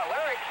ball out.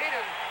 Larry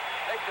Keenan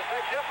makes a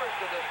big difference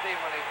to this team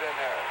when he's in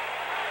there.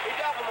 He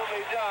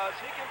definitely does.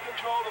 He can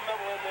control the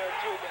middle in there,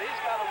 too, but he's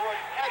got to work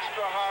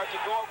extra hard to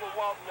go up with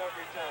Walton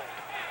every time.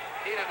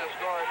 Keenan has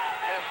scored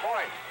 10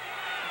 points.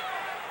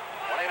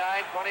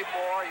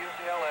 29-24,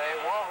 UCLA.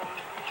 Walton.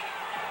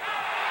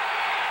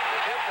 The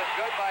hit is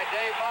good by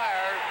Dave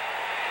Myers.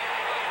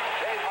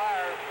 Dave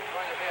Myers is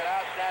going to be an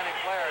outstanding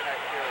player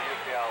next year at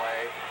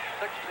UCLA.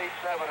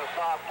 6'7", a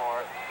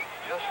sophomore.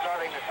 Just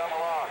starting to come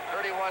along.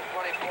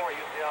 31-24,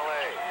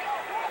 UCLA.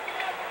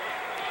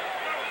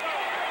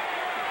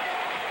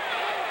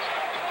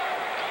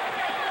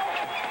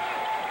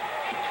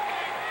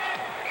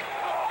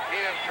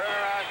 Keenan's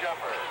turnaround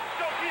jumper.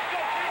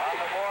 On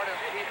the board is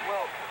Keith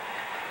Wilkes.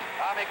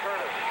 Tommy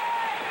Curtis.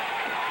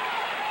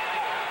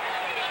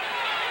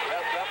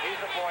 That's up. He's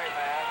a point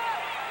man.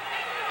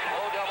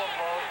 Low double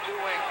post. 2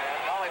 wingmen.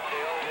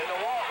 Holyfield into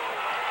Walton.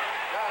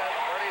 Got it.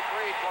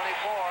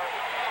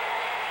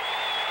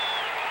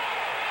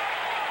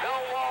 33-24. Bill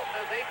Walton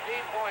has 18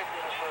 points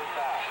in the first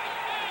half.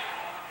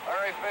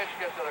 Larry Finch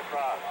gets it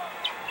across.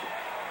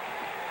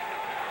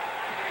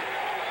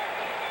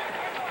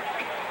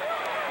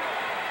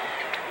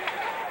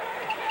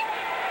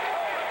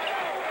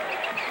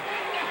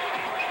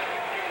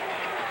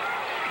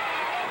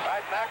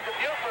 Right back to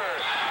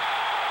Buford.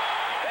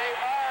 Dave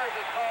Myers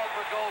is called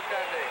for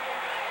goaltending.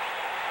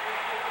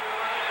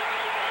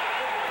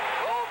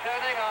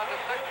 Goaltending on the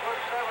 6'7"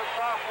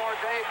 sophomore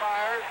Dave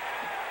Myers,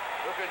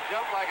 who can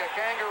jump like a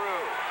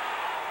kangaroo.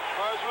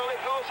 Myers really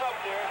goes up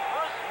there.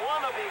 First one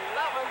of 11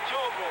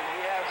 children.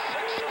 He has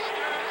 6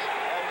 sisters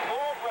and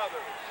 4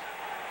 brothers.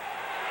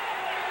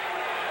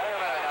 Wait a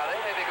minute now.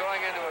 They may be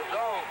going into a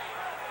zone.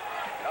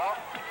 No.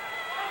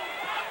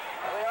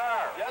 They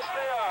are. Yes,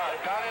 they are.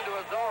 They've gone into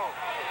a zone.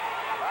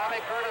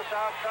 Tommy Curtis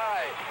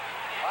outside.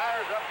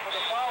 Myers up for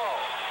the follow.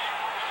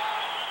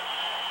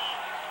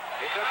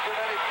 He took too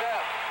many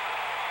steps.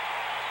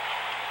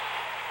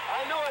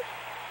 I knew it.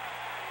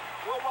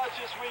 We'll watch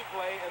this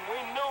replay, and we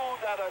knew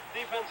that a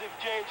defensive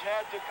change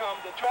had to come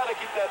to try to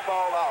keep that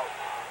ball out.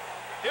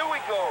 Here we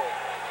go.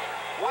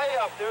 Way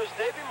up, there's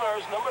Davey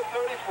Myers, number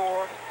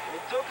 34. He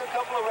took a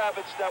couple of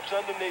rabbit steps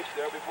underneath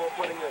there before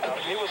putting it up.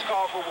 He was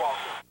called for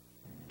walking.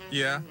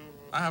 Yeah,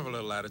 I have a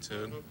little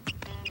attitude,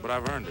 but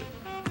I've earned it.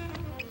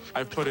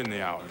 I've put in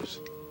the hours.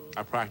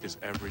 I practice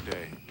every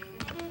day.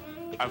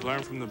 I've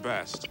learned from the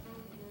best,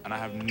 and I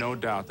have no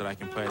doubt that I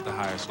can play at the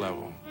highest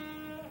level.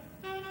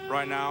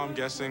 Right now, I'm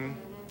guessing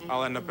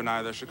I'll end up in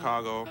either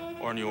Chicago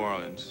or New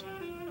Orleans.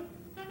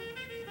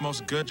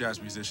 Most good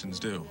jazz musicians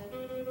do.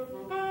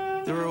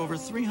 There are over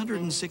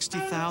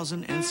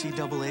 360,000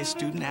 NCAA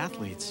student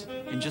athletes,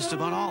 and just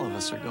about all of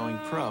us are going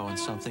pro in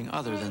something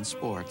other than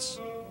sports.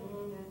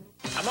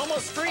 I'm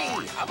almost free!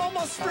 I'm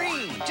almost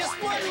free!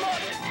 Just one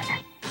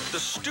look! The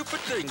stupid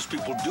things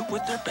people do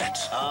with their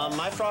pets.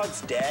 My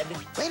frog's dead.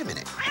 Wait a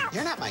minute.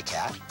 You're not my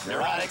cat.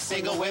 Neurotic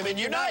single women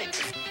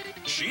unite.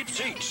 Cheap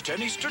Seats,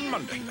 10 Eastern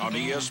Monday on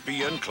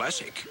ESPN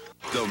Classic.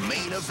 The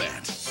main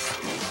event.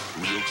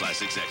 Real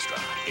Classics Extra,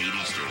 8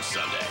 Eastern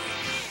Sunday.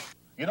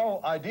 You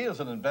know,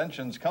 ideas and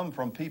inventions come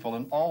from people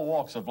in all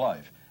walks of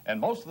life, and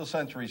most of the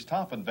century's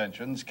top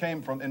inventions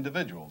came from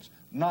individuals,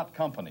 not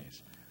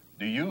companies.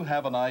 Do you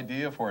have an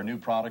idea for a new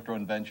product or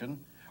invention?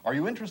 Are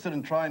you interested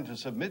in trying to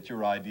submit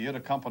your idea to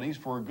companies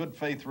for a good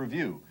faith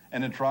review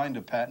and in trying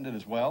to patent it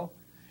as well?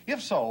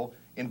 If so,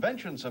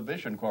 Invention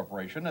Submission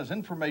Corporation has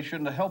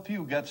information to help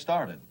you get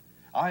started.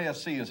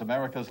 ISC is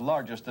America's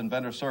largest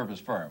inventor service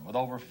firm with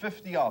over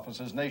 50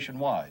 offices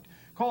nationwide.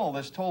 Call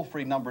this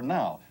toll-free number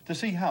now to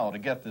see how to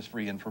get this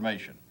free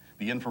information.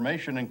 The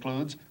information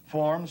includes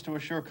forms to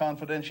assure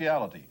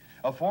confidentiality,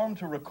 a form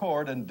to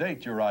record and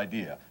date your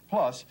idea,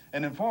 plus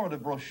an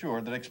informative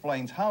brochure that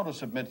explains how to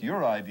submit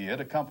your idea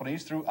to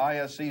companies through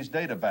ISC's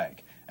data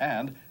bank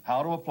and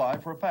how to apply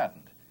for a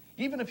patent.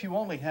 Even if you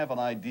only have an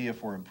idea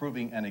for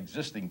improving an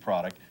existing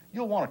product,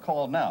 you'll want to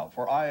call now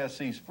for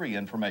ISC's free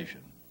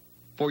information.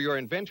 For your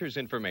inventor's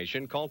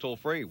information, call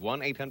toll-free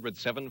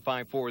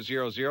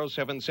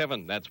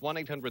 1-800-754-0077. That's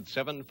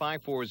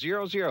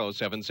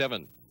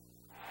 1-800-754-0077.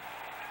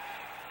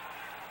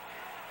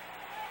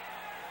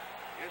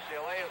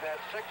 UCLA has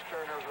had 6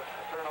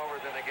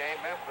 turnovers in the game.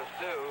 Memphis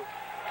 2.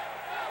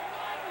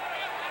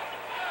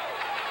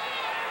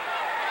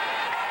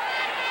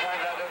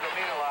 Sometimes that doesn't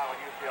mean a lot when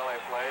UCLA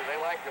plays.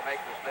 They like to make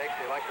mistakes.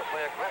 They like to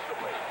play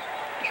aggressively.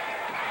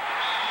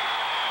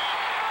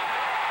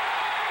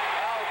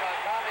 Fouls on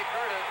Tommy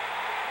Curtis.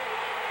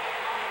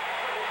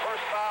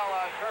 First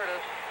foul on Curtis.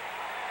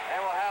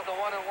 And we'll have the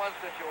 1-on-1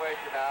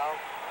 situation now.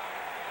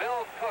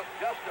 Bill Cook,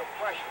 just a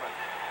freshman.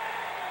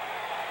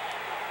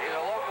 He's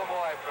a local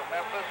boy from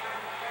Memphis.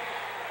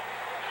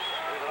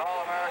 He's an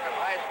All-American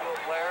high school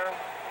player.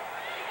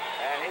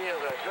 And he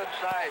is a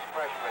good-sized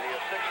freshman. He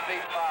is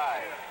 6'5".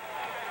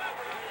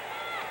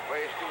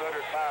 Weighs 200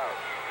 pounds.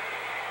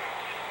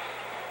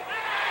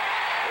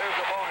 Here's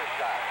the bonus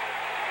shot.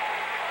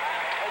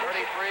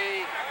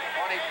 33-27,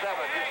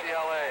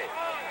 UCLA.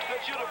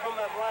 Good shooter from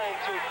that line,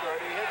 too, Kurt.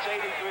 He hits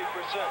 83%.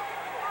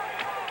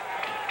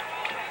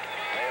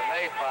 They have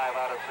made 5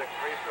 out of 6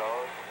 free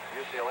throws.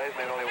 UCLA's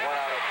made only 1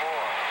 out of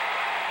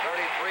 4.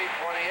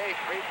 33-28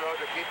 free throws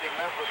are keeping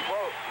Memphis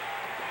close.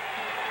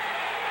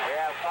 We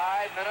have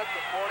 5 minutes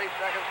and 40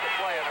 seconds to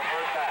play in the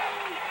first half.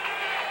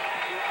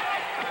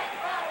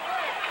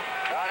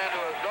 Down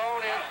into a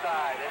zone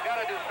inside. They've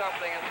got to do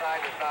something inside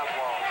the top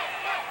wall.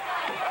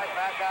 Right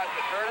back out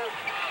to Curtis.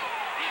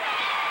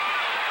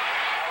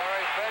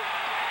 Larry Finch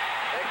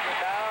takes it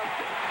down.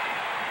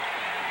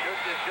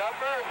 Shoots his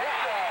jumper.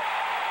 Hits that.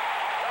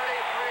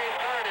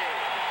 33-30.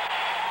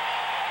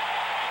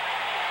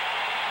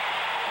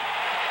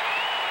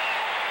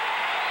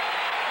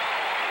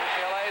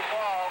 UCLA's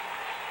ball.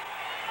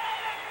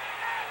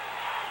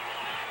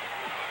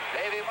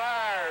 Davy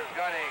Myers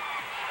gunning.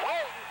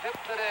 Walton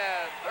tips it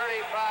in.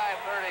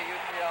 35-30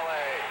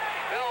 UCLA.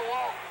 Bill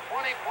Walton,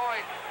 20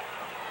 points.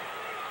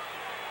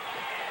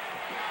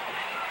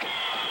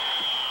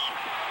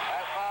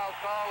 That foul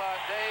call on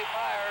Dave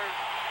Myers.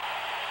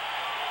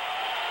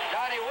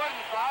 Johnny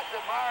Wooden thought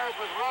that Myers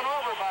was run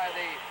over by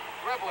the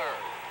dribbler.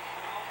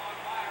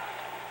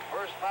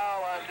 First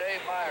foul on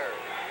Dave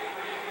Myers.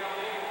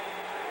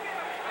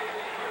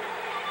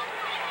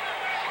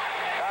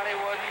 Johnny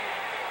Wooden.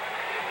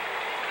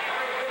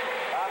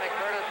 Tommy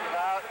Curtis is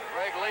out.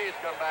 Greg Lee's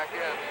come back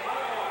in.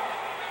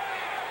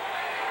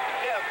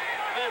 If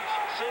Finch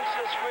sinks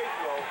this free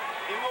throw,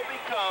 he will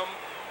become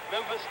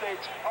Memphis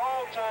State's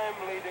all-time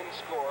leading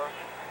scorer.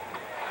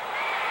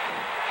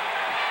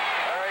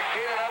 Larry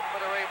Keenan up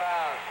for the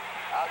rebound.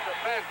 Out to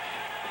Finch.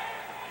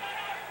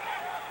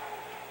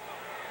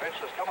 Finch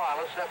says, come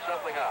on, let's set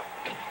something up.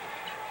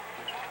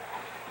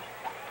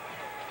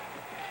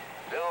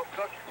 Bill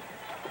Cook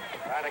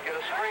trying to get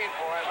a screen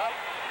for him. Up.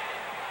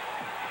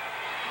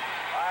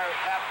 Myers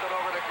taps it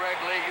over to Greg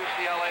Lee,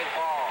 UCLA's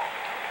ball.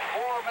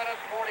 4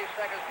 minutes, 40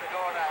 seconds to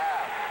go in the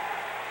half.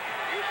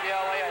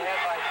 UCLA ahead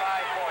by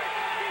 5 points.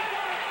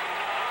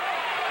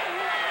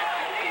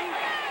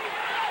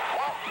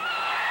 Well,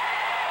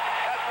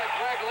 that's what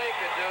Greg Lee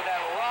could do. That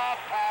lob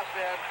pass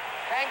in,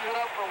 hangs it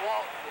up for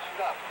Walton to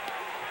stuff.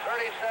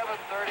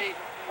 37-30,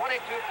 22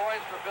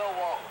 points for Bill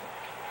Walton.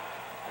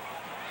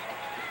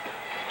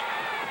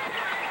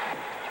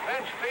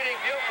 Finch beating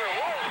Buford.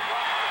 Walton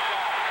drops the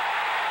shot.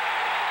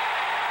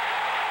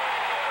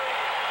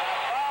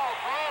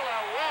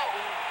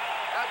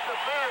 That's the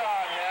third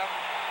on him.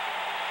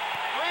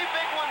 3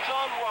 big ones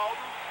on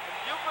Walton.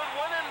 Buford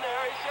went in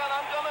there. He said,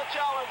 I'm going to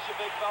challenge the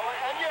big fella,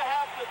 and you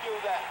have to do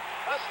that.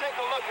 Let's take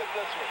a look at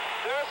this one.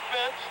 There's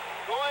Finch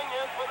going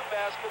in for the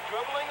basket,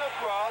 dribbling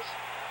across,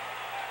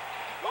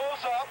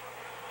 goes up,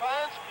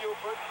 finds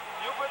Buford.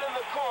 Buford in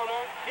the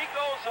corner. He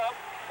goes up.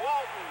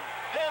 Walton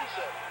pins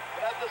it,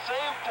 but at the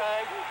same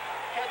time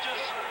catches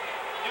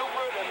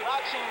Buford and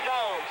knocks him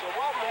down. So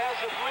Walton has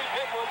the three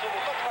big ones, and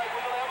it looks like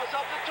we're going to have a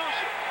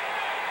substitution.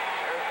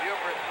 Here's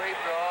Buford's free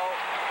throw.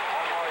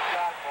 One more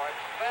shot for him.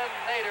 Ben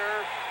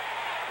Nader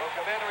will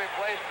come in to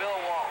replace Bill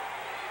Walton.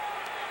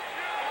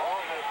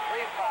 Walton has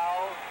 3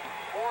 fouls,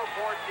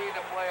 4:14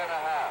 to play and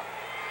a half.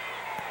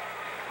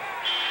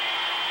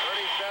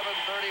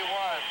 37-31,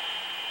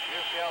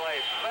 UCLA.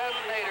 Ben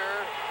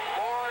Nader,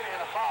 born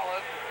in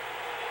Holland,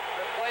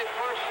 that played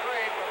first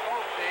string for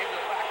both teams.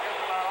 In fact,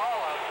 just about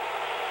all of them.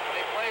 But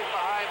he plays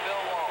behind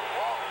Bill Walton.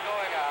 Walton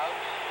going out.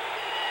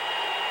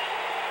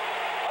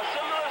 A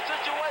similar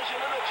situation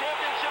in the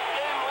championship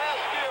game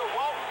last year.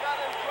 Walton got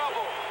in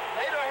trouble.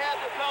 Nader had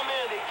to come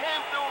in. He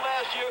came through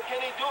last year. Can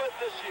he do it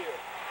this year?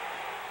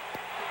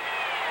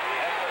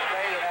 Memphis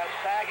State in that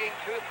sagging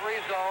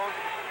 2-3 zone.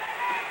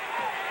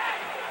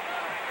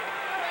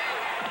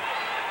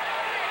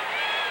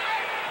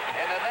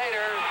 And the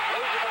Nader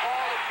losing the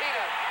ball to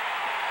Keenan.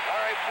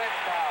 Larry Finch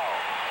now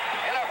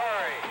in a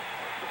hurry.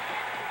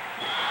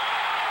 And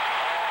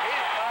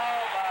he's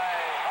fouled by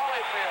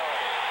Holyfield.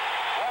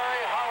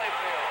 Larry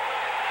Holyfield.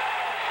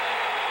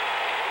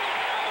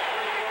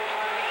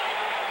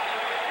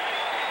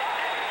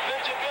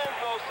 Finch again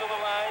goes to the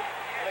line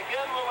and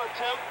again will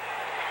attempt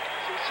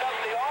to set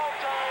the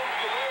all-time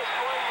career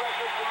scoring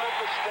record for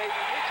Memphis State.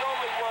 He's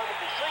only one. If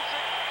he sinks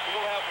it, he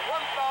will have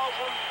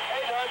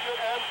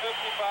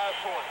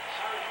 1,855 points.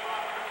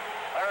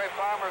 Larry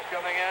Farmer's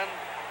coming in.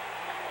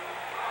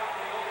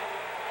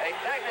 A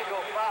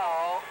technical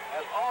foul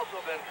has also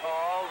been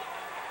called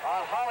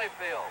on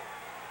Holyfield.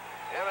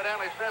 He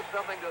evidently said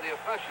something to the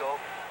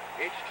official.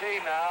 Each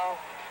team now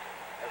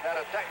has had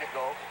a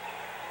technical.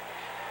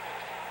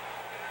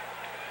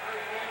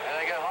 And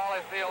they get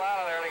Holyfield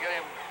out of there to get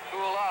him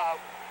cooled off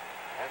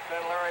and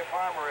send Larry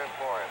Farmer in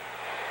for him.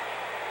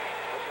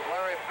 This is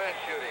Larry Finch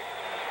shooting.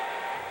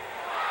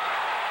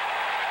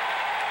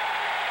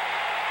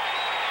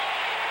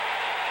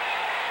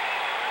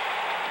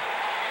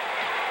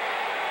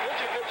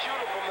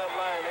 Shooter from that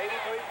line,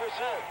 83%.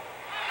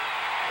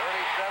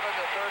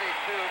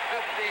 37-32, 15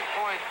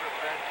 points for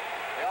Finch.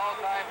 The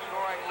all-time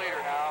scoring leader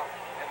now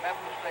in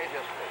Memphis State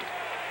history.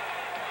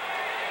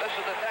 This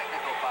is the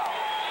technical foul.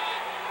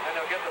 And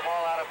they'll get the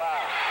ball out of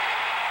bounds.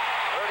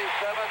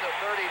 37-33.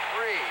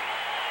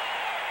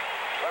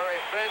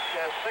 Larry Finch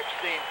has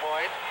 16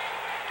 points.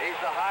 He's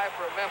the high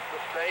for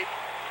Memphis State.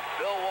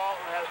 Bill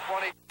Walton has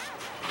 20.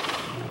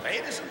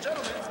 Ladies and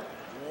gentlemen,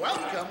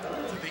 welcome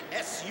to the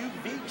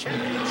SUV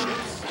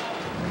Championships.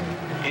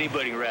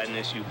 Anybody can ride an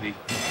SUV.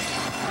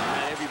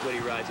 Not everybody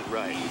rides it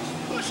right.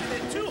 Pushing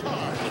it too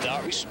hard.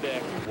 Without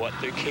respect for what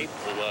they're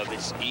capable of,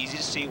 it's easy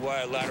to see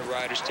why a lot of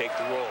riders take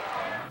the role.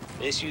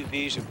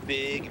 SUVs are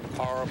big and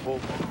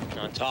powerful, and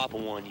on top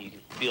of one, you can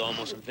feel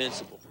almost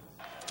invincible.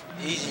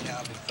 Easy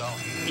now, big fella.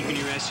 Keeping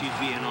your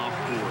SUV in off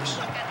course.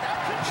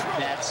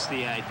 That's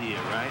the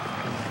idea, right?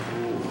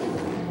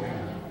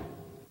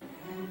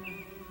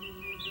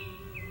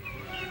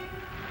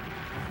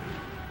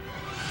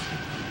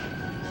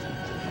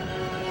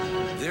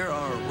 There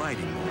are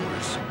riding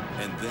mowers,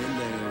 and then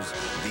there's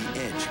the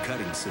edge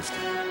cutting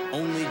system.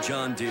 Only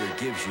John Deere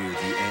gives you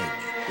the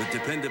edge. With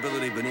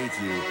dependability beneath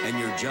you and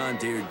your John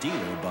Deere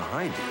dealer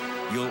behind you,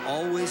 you'll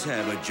always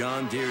have a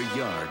John Deere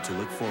yard to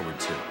look forward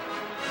to.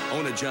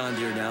 Own a John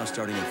Deere now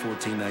starting at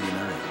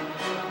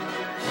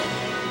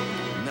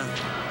 $14.99.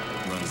 Nothing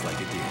runs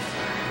like a Deere.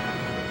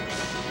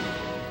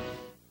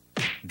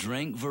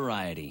 Drink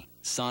variety.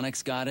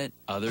 Sonic's got it,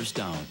 others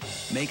don't.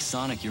 Make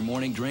Sonic your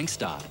morning drink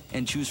stop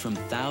and choose from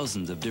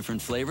thousands of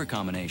different flavor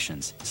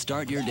combinations.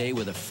 Start your day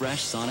with a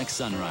fresh Sonic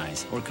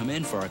Sunrise or come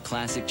in for our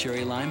classic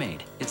cherry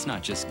limeade. It's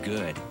not just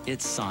good,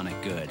 it's Sonic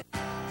good.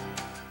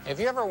 Have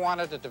you ever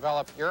wanted to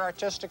develop your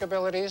artistic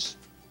abilities?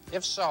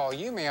 If so,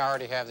 you may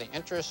already have the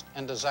interest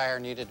and desire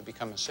needed to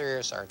become a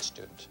serious art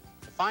student.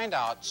 To find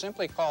out,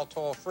 simply call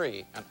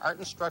toll-free, and Art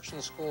Instruction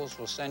Schools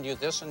will send you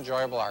this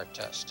enjoyable art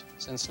test.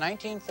 Since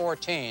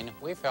 1914,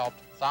 we've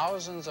helped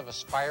thousands of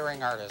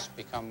aspiring artists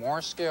become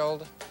more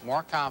skilled,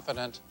 more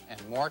confident,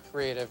 and more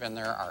creative in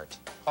their art.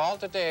 Call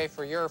today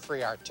for your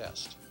free art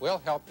test. We'll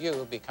help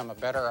you become a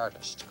better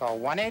artist. Call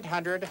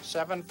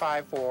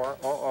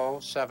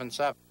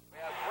 1-800-754-0077. We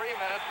have 3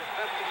 minutes and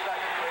 50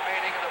 seconds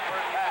remaining in the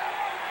first half.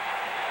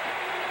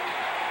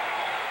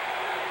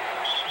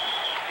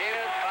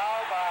 Keenan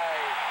fouled by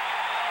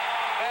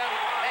Ben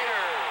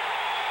Nader.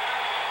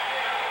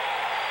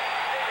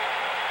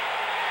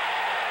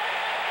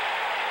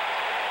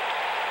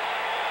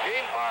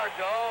 Gene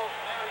Bardo,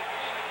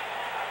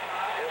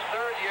 his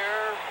third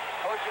year,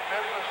 coach at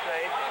Memphis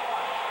State.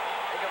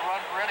 He can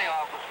run for any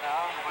office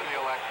now and win the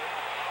election.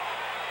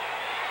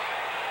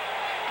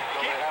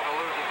 So they have a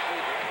losing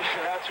season.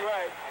 That's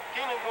right.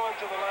 Keenan going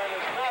to the line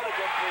is not a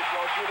good free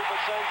throw shooter, but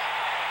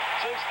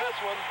since this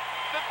one,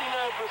 59%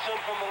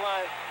 from the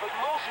line. But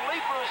most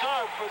leapers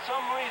aren't for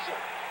some reason.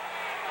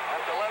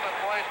 That's 11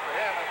 points for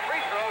him. And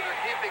free throws are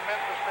keeping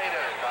Memphis State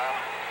in it, Tom.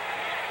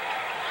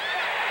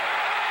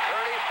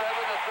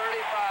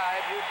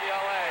 37-35,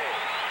 UCLA.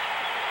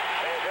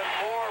 They have hit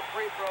 4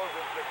 free throws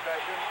in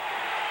succession.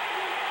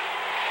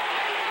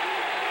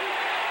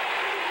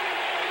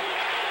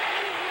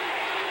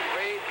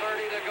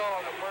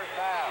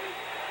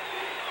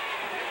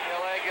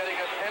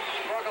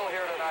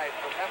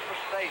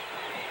 Memphis State.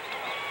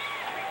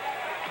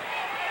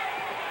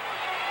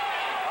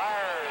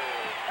 Myers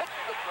hits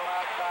it from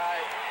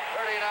outside.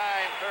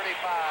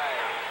 39-35.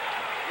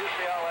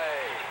 UCLA.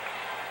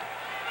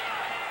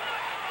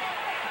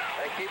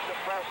 They keep the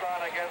press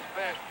on against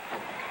Finch.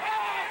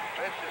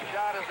 Finch's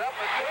shot is up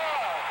and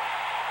good.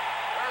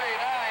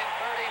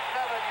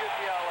 39-37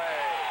 UCLA.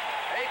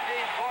 18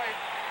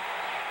 points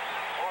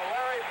for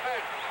Larry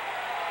Finch.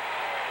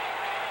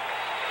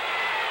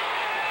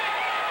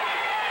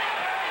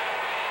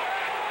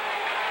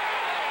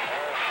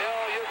 They're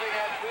still using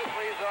that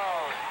 2-3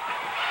 zone.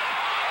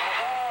 And the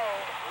ball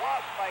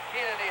lost by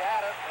Keenan. He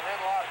had it and then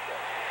lost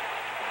it.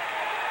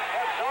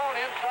 That zone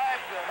inside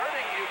is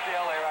hurting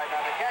UCLA right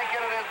now. They can't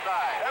get it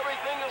inside.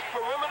 Everything is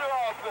perimeter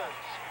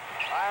offense.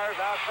 Myers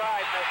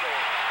outside,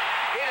 missing.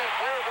 Keenan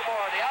clears the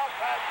board. The out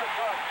pass to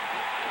Cook.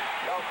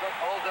 Joe Cook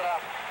holds it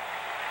up.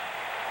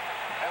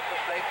 Memphis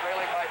State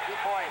trailing by 2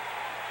 points.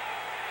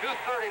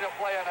 2:30 to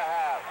play in the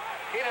half.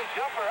 Keenan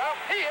jumper up.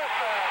 He hits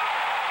it.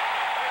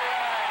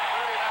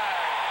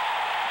 39-39.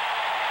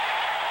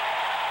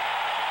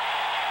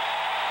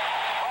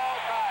 Ball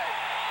tied.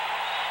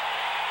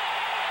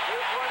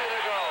 2:20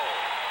 to go.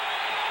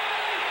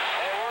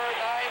 They were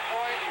 9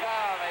 points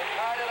down. They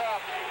tied it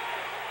up.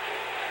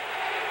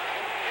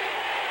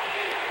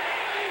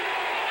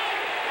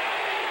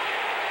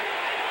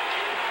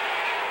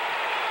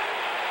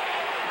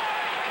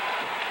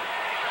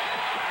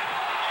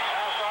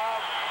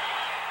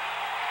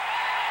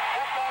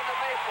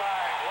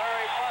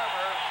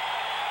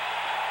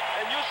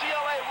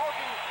 UCLA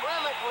working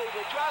frantically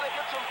to try to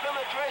get some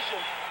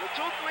penetration. The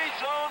 2-3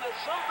 zone is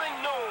something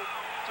new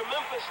to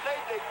Memphis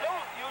State. They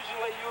don't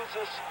usually use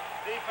this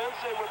defense.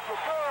 They would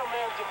prefer a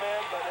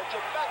man-to-man, but it's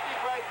effective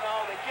right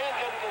now. They can't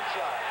get it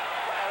inside.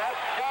 And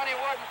that's Johnny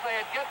Wooden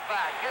saying, get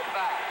back, get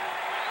back.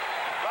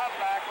 Drop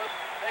backward,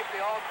 take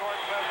the all-court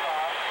press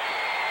off.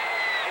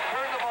 He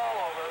turned the ball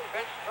over.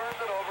 Finch turns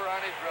it over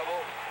on his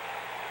dribble.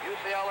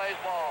 UCLA's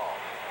ball.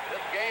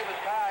 This game is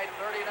tied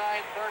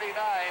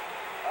 39-39.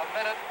 A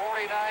minute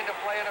 49 to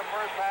play in the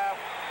first half.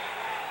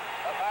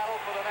 A battle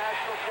for the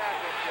national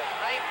championship.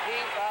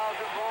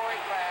 19,000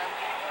 roaring fans,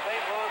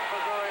 St. Louis,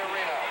 Missouri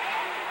Arena.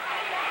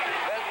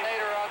 Ben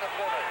Nader on the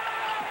pivot.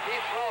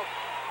 Keith Slope.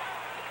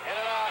 In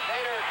and out.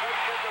 Nader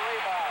takes in the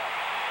rebound.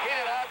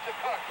 Keenan out to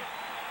Cook.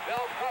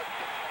 Bill Cook.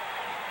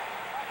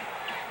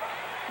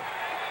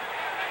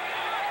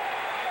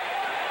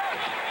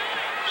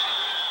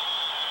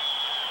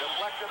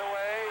 Deflected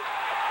away.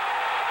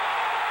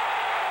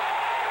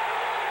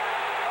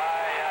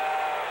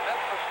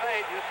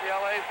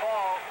 UCLA's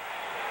ball.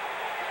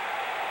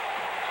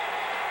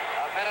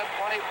 A minute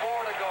 24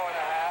 to go in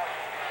the half.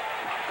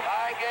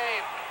 Tie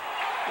game.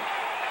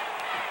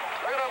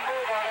 Look at him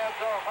move on that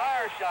zone.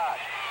 Myers shot.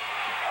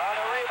 On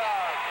the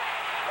rebound.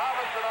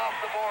 Robinson off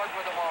the board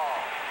with the ball.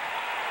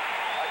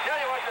 I tell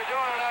you what they're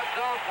doing in that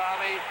zone,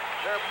 Tommy.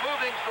 They're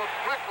moving so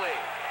quickly.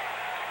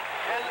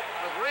 And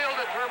with real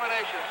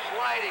determination.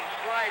 Sliding,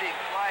 sliding,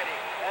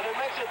 sliding. And it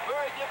makes it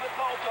very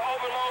difficult to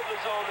overload the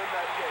zone in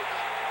that case.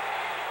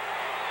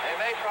 They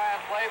may try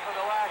and play for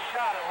the last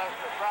shot unless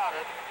they're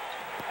crowded.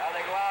 Now they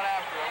go out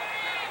after them.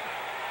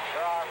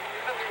 There are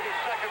 50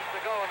 seconds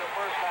to go in the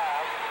first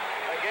half.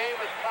 The game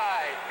is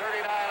tied,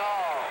 39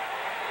 all.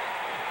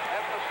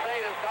 Memphis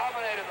State has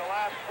dominated the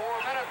last 4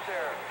 minutes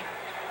here.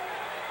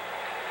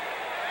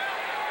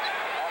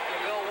 After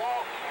Bill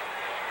Walton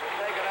was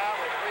taken out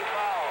with 3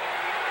 fouls.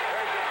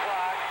 There's your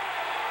clock.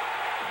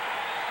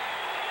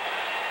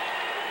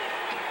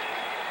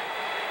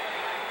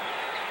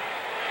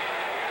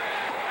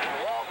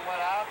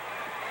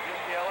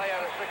 UCLA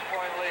had a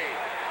 6-point lead.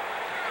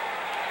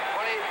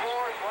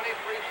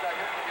 23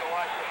 seconds if you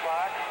watch the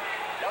clock.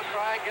 They'll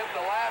try and get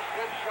the last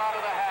good shot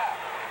of the half.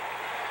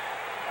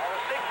 Now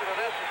the secret of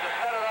this is to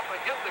set it up and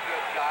get the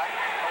good shot,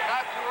 but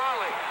not too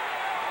early.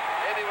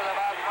 Maybe with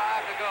about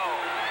 5 to go.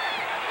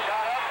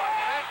 Shot up by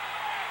Finch.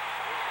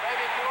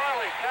 Maybe too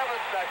early. 7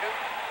 seconds.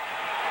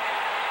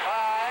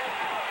 5.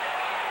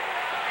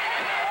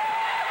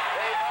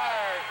 Dave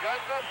Myers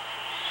guns it.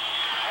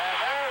 And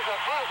there's a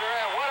buzzer,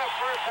 and what a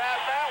first half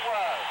that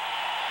was.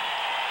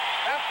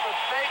 Memphis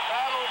State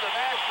battled the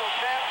national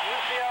champ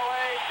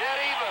UCLA dead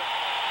even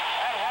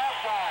at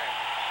halftime.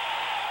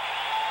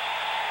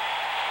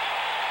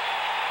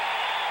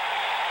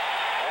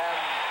 And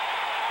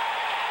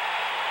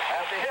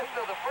at the end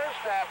of the first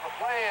half of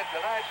play in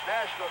tonight's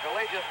National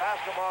Collegiate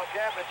Basketball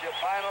Championship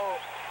final,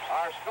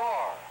 our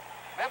score,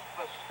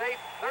 Memphis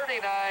State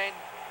 39,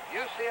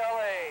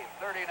 UCLA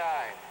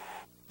 39.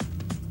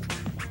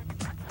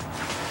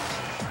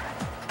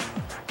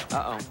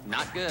 Uh-oh,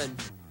 not good.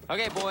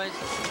 Okay, boys,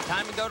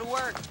 time to go to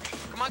work.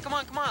 Come on, come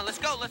on, come on. Let's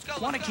go, let's go.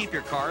 Want to keep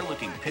your car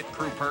looking pit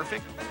crew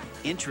perfect?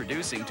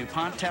 Introducing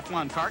DuPont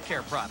Teflon Car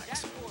Care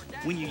products.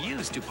 When you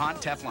use DuPont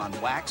Teflon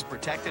Wax,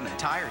 Protectant, and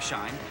Tire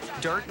Shine,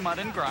 dirt, mud,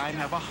 and grime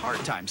have a hard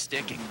time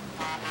sticking.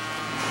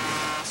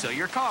 So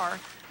your car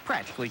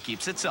practically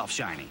keeps itself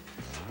shiny.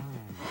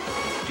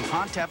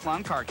 DuPont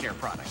Teflon Car Care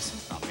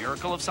products. A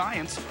miracle of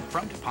science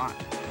from DuPont.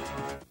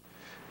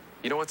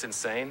 You know what's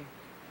insane?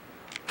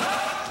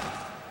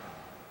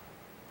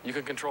 You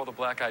can control the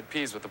Black Eyed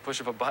Peas with the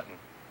push of a button.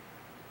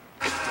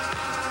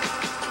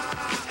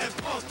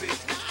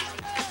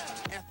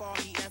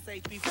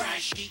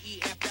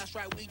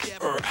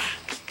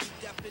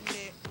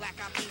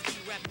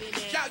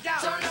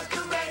 Turn up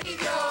the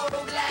radio,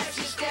 blast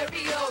your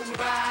stereo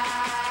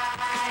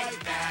right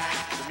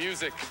now. The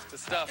music, the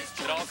stuff,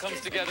 it all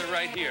comes together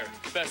right here.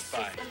 Best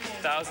Buy.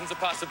 Thousands of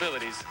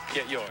possibilities.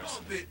 Get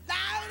yours.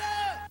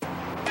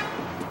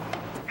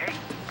 Hey.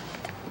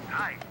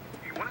 Hi.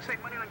 You want to save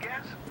money on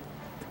gas?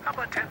 How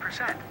about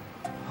 10%?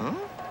 Huh?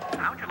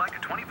 How'd you like a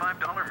 $25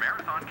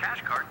 Marathon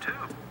cash card, too?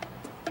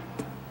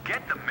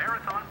 Get the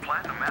Marathon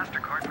Platinum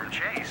MasterCard from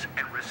Chase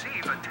and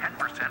receive a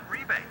 10%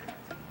 rebate.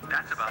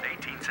 That's about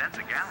 18 cents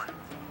a gallon.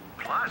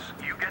 Plus,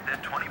 you get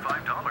that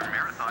 $25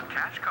 Marathon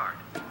cash card.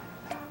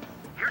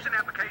 Here's an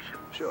application.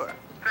 Sure.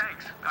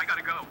 Thanks. I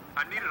gotta go.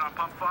 I need it on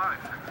pump 5.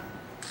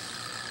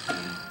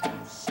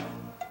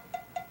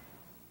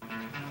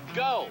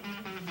 Go!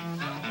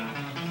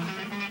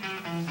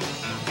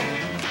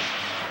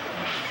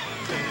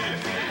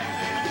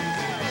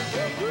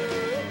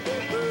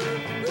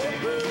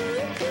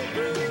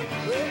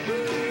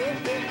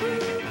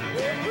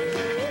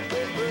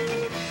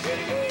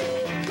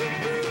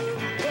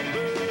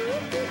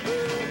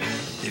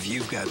 If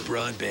you've got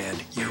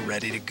broadband, you're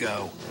ready to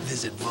go.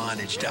 Visit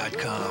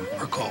Vonage.com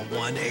or call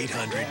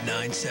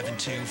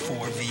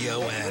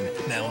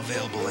 1-800-972-4VON. Now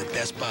available at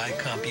Best Buy,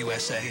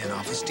 CompUSA, and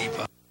Office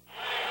Depot. The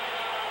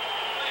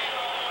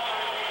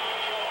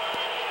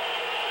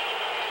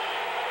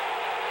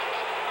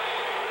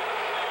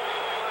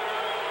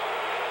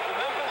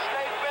Memphis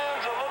State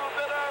fans a little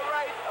bit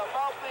irate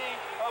about the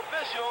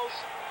officials.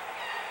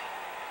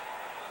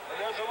 And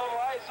there's a little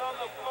ice on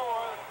the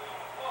floor.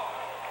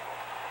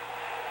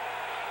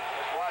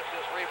 Let's watch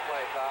this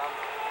replay, Tom.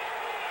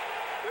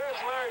 Here's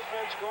Larry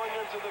Finch going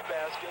into the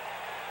basket,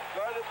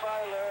 guarded by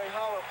Larry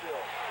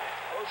Hollifield.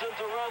 Goes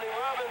into Ronnie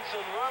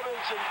Robinson.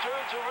 Robinson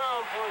turns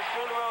around for his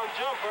turnaround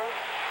jumper,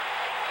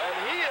 and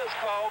he is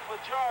called for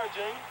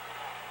charging,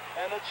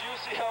 and it's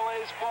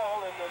UCLA's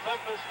ball, and the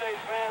Memphis State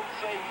fans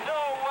say,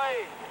 no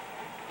way.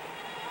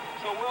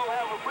 So we'll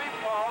have a brief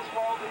pause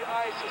while the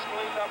ice is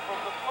cleaned up from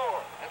the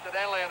floor.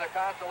 Incidentally, in the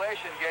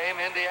consolation game,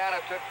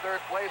 Indiana took third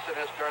place in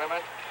this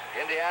tournament.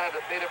 Indiana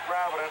defeated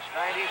Providence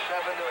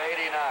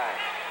 97-89.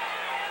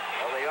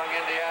 Well, the young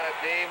Indiana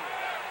team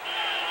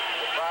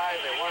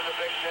surprised. They won the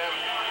Big Ten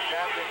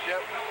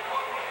championship.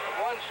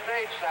 Won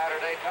state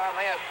Saturday, Tom.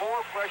 They had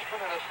 4 freshmen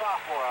and a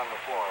sophomore on the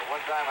floor at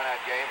one time in that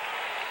game.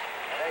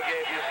 And they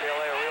gave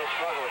UCLA a real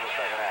struggle in the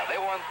second half.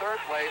 They won third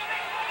place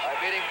by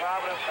beating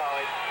Providence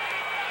College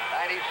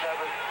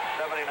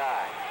 97-79.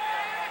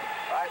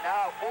 Right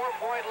now, a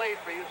 4-point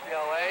lead for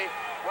UCLA.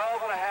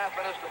 12 and a half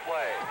minutes to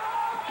play.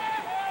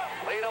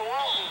 Lita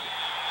Walton.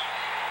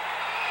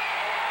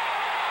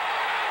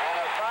 And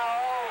a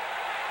foul.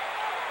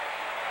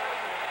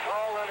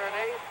 Called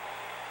underneath.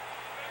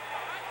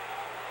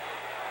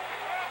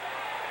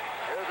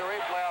 Here's the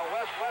replay on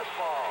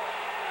Westfall.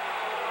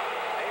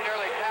 He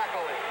nearly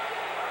tackled him.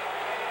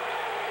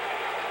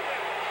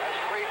 That's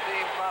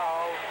 3-team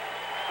fouls.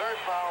 Third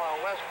foul on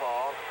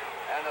Westfall.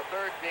 And the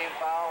third-team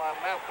foul on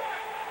Memphis.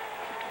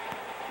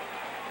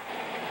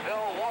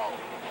 Bill Walton,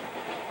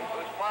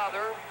 whose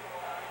father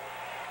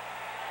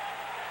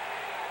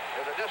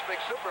is a district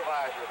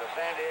supervisor of the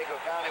San Diego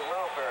County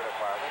Welfare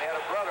Department. He had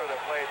a brother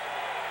that played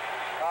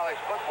college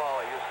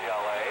football at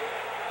UCLA.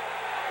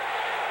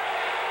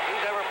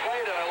 He's never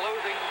played in a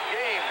losing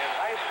game in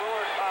high school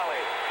or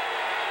college.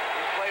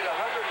 He's played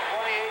 128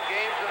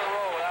 games in a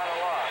row without a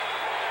loss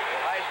in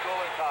high school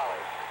and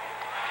college.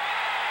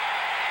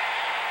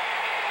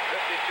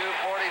 52-47.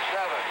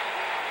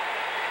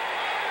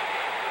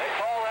 They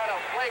call that a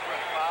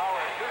flagrant foul,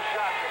 and 2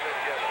 shots have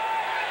been given.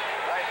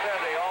 As I said,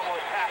 they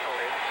almost tackled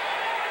him.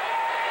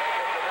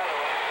 Gets another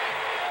one.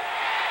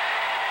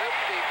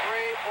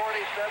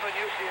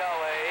 53-47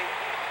 UCLA.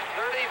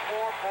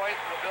 34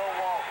 points for Bill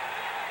Walton.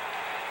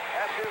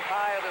 That's his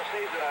high of the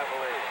season, I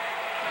believe.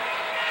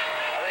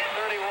 I think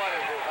 31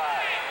 is his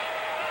high.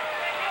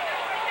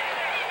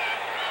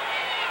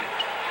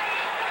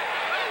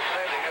 They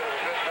said they give it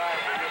a good time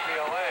for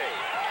UCLA.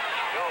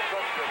 Bill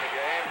Cook's in the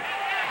game.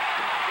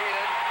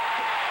 Keenan.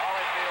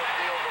 Holyfield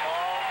steals the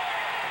ball.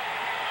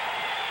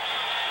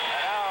 And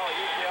now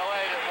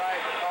UCLA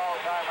decides to call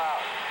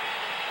timeout.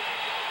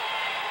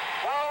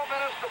 12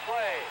 minutes to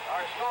play.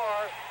 Our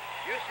score,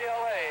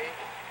 UCLA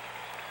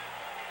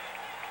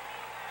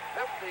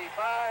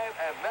 55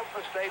 and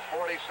Memphis State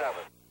 47.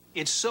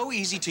 It's so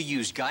easy to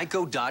use.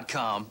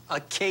 Geico.com. A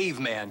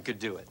caveman could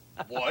do it.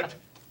 What?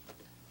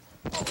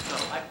 Oh,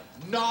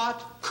 no,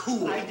 Not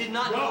cool. I did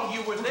not know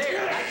you were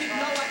there. I didn't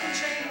know I could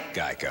change.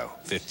 Geico.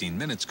 15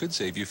 minutes could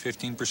save you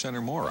 15%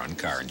 or more on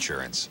car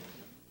insurance.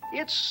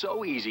 It's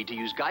so easy to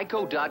use.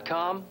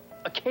 Geico.com.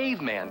 A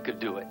caveman could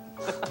do it.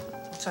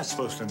 What's that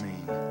supposed to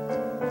mean?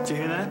 Did you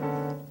hear that?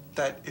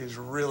 That is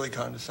really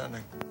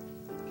condescending.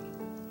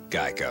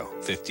 Geico.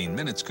 15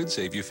 minutes could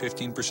save you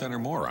 15% or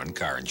more on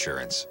car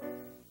insurance.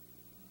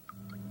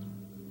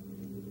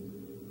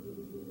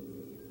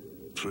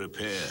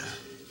 Prepare.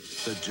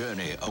 The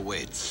journey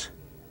awaits.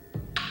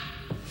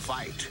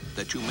 Fight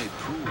that you may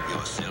prove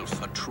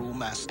yourself a true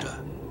master.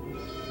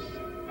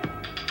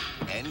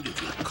 And if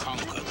you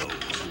conquer those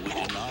who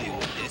will deny your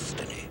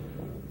destiny,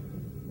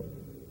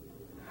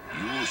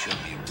 you shall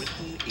be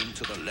written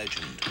into the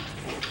legend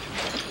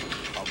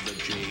of the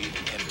Jade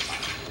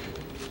Empire.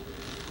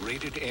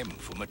 Rated M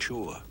for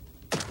mature.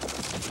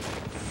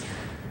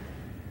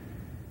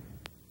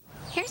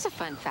 Here's a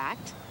fun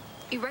fact.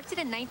 Erected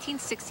in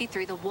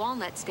 1963, the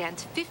walnut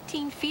stands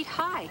 15 feet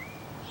high.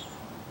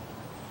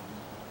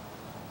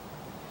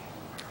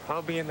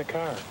 I'll be in the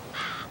car.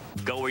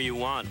 Go where you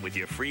want with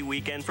your free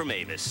weekend from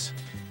Avis.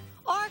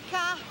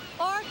 Orca!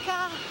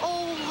 Orca!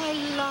 Oh, I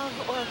love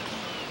Orca.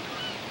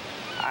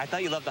 I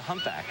thought you loved the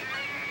humpback.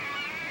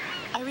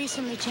 I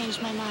recently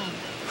changed my mind.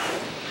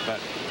 But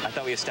I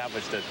thought we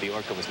established that the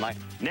Orca was mine.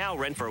 Now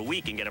rent for a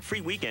week and get a free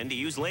weekend to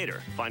use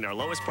later. Find our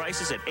lowest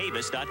prices at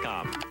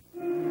avis.com.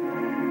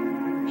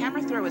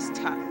 Hammer throw is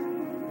tough.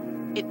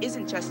 It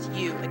isn't just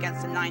you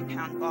against a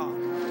 9-pound ball.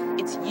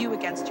 It's you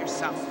against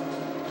yourself.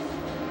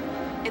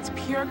 It's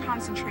pure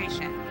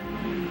concentration,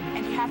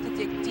 and you have to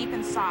dig deep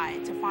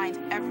inside to find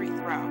every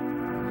throw.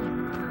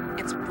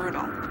 It's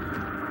brutal.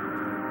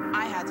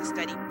 I had to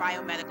study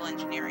biomedical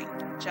engineering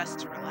just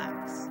to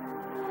relax.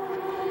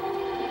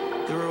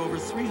 There are over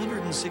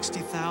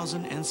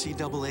 360,000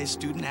 NCAA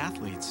student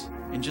athletes,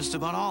 and just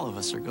about all of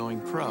us are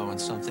going pro in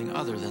something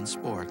other than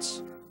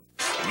sports.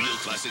 Real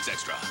Classics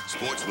Extra.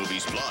 Sports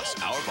Movies Plus.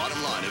 Our bottom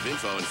line of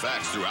info and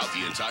facts throughout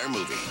the entire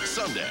movie.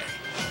 Sunday.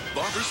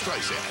 Barbara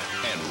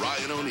Streisand and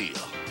Ryan O'Neal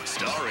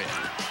star in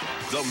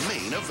the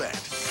main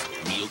event.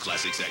 Real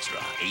Classics Extra.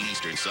 8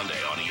 Eastern Sunday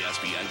on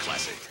ESPN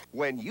Classic.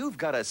 When you've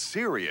got a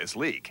serious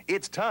leak,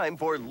 it's time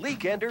for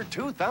Leak Ender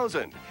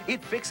 2000.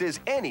 It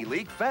fixes any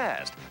leak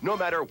fast, no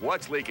matter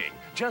what's leaking.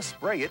 Just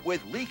spray it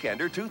with Leak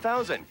Ender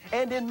 2000,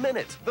 and in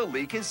minutes, the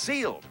leak is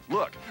sealed.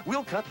 Look,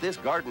 we'll cut this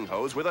garden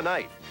hose with a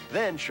knife,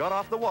 then shut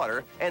off the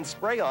water and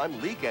spray on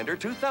Leak Ender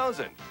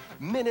 2000.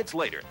 Minutes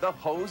later, the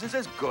hose is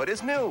as good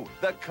as new.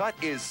 The cut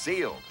is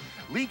sealed.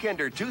 Leak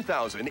Ender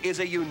 2000 is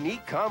a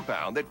unique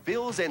compound that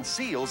fills and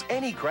seals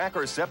any crack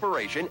or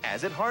separation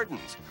as it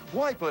hardens.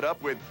 Why put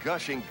up with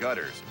gushing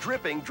gutters,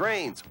 dripping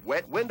drains,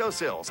 wet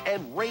windowsills,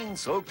 and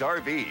rain-soaked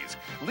RVs?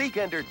 Leak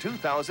Ender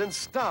 2000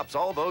 stops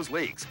all those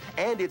leaks,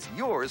 and it's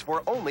yours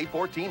for only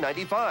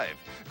 $14.95.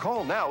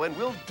 Call now and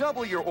we'll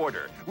double your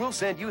order. We'll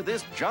send you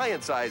this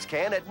giant-size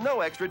can at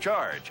no extra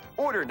charge.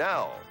 Order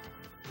now.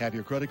 Have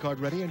your credit card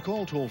ready and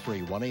call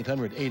toll-free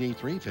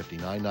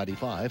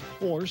 1-800-883-5995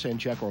 or send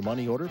check or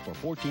money order for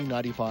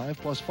 $14.95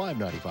 plus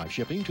 $5.95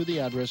 shipping to the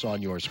address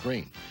on your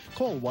screen.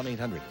 Call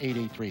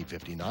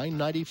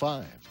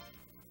 1-800-883-5995.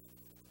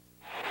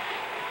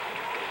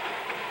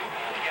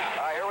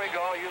 Here we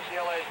go,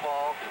 UCLA's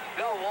ball.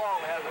 Bill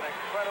Wong has an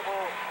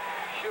incredible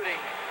shooting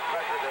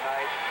record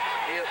tonight.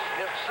 He has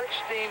hit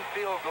 16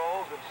 field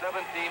goals and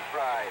 17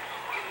 tries.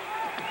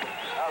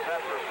 How's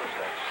that for a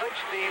percent?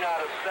 16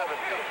 out of 17.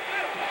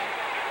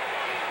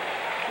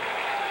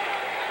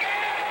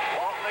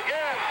 Walton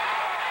again.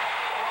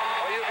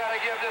 Well, you've got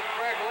to give this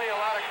Greg Lee a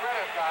lot of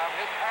credit, Tom.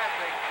 His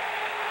passing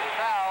is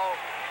now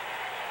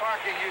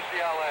sparking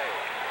UCLA.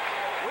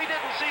 We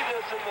didn't see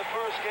this in the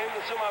first game, the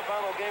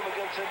semifinal game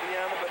against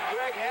Indiana, but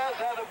Greg has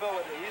that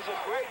ability. He's a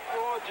great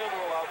floor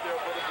general out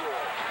there for the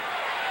Brewers.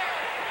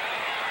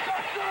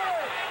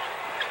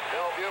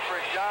 Bill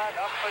Buford shot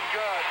up and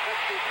good,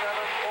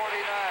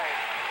 57-49.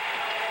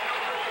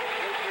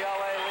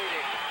 UCLA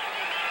leading.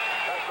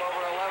 Just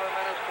over 11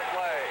 minutes to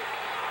play.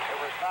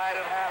 It was tied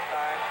at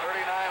halftime,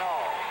 39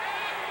 all.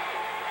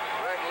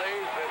 Greg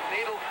Lee's been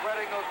needle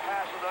threading those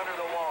passes under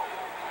the wall.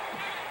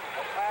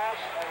 The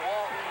pass and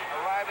Walton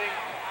arriving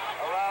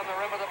around the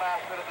rim of the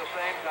basket at the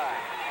same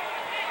time.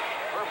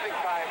 Perfect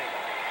timing.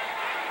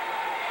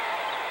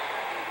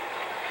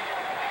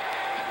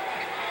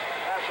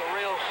 That's a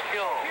real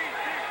skill.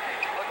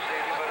 Looks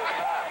easy, but it's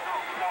not.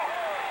 That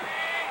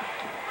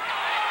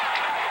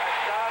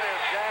shot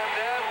is jammed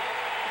in.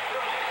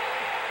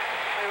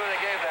 See who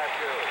they gave that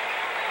to.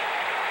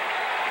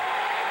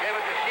 Gave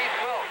it to Keith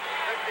Wilkes,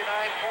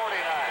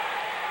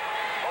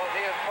 59-49. Both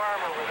he and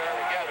Farmer were there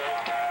together.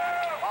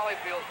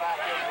 Holyfield's back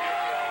into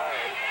UCLA.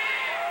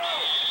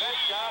 This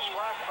shot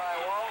blocked by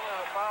Walton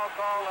and a foul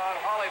called on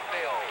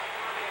Holyfield.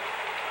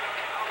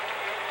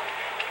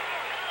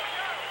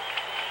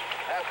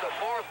 That's the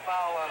fourth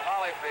foul on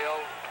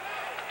Holyfield.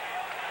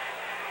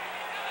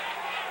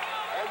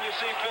 And you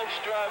see Finch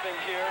driving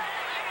here.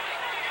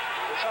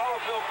 It's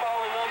Holyfield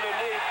falling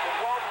underneath, but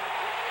Walton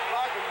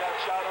blocking that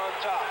shot on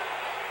top.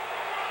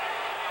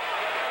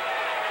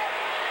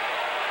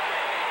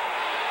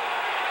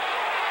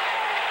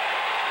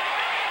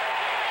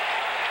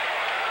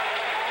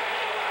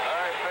 All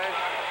right, Finch.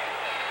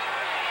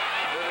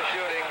 Do the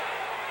shooting.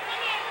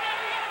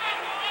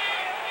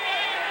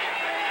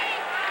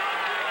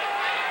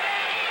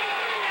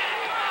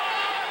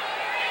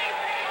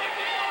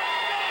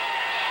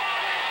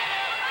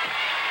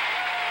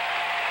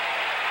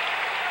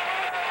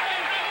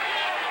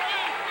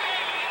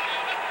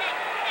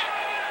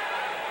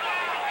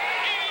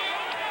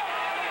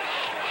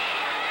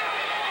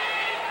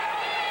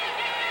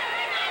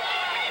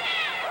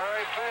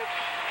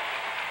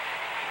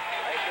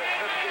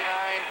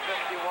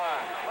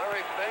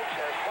 bench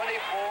has 24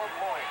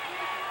 points.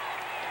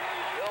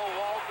 Bill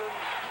Walton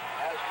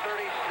has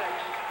 36.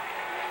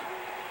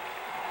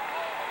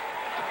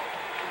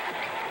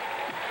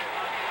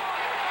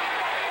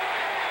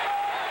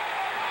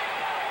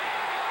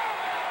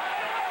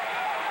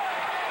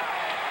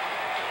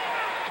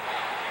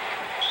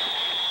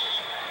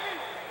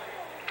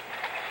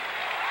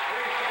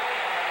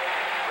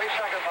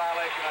 3-second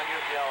violation on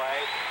UCLA.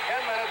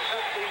 10 minutes,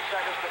 15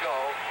 seconds to go.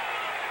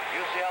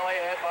 UCLA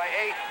ahead by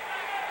 8.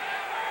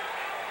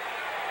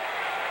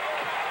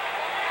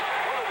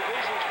 One of the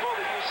reasons for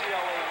the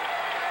UCLA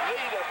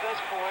lead at this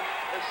point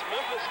is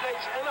Memphis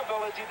State's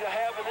inability to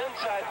have an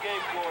inside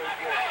game going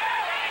for it.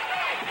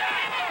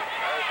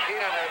 There's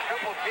Keenan. They're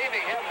triple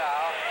teaming him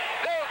now.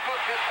 Bill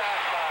Cook hits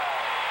outside.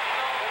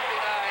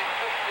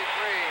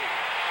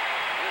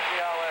 59-53.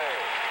 UCLA.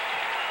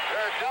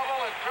 They're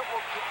double and triple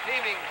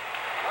teaming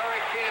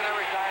Larry Keenan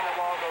every time the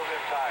ball goes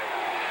inside.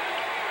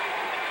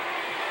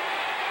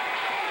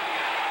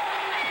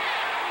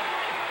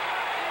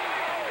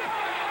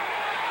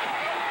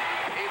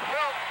 Keith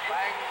Wilkes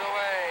bangs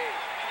away.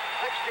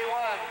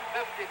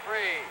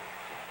 61-53.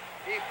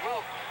 Keith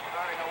Wilkes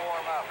starting to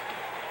warm up.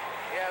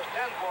 He has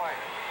 10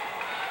 points.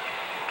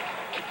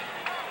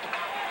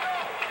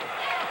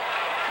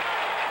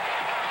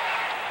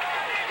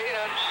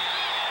 Keenan.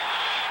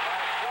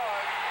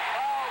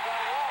 Fouls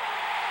on Walton.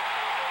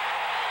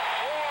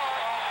 4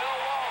 on Bill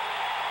Walton.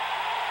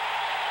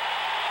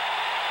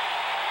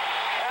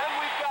 And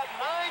we've got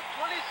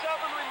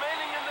 9:27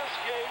 remaining in this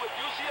game with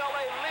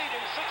UCLA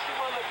leading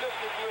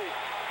 61-53.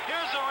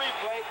 Here's a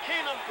replay.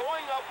 Keenan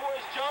going up for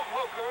his jump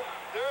hooker.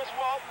 There's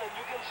Walton, and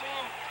you can see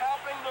him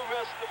tapping the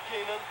wrist of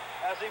Keenan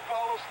as he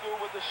follows through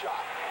with the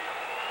shot.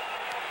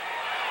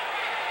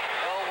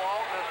 Bill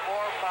Walton has 4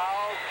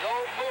 fouls. No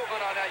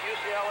movement on that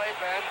UCLA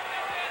bench.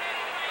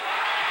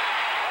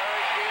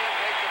 Larry Keenan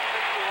makes it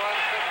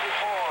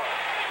 61-54.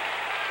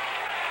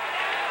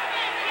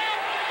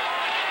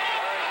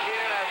 Larry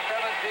Keenan has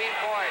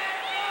 17 points.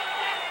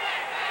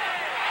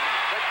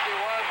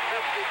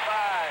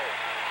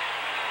 61-55.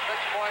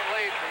 6-point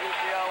lead for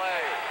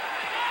UCLA.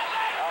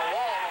 Now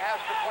Walton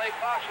has to play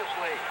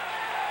cautiously,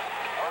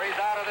 or he's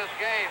out of this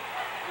game.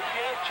 You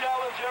can't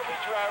challenge every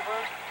driver.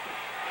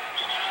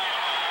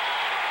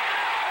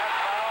 That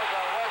fouls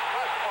on Wes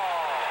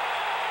Westphal.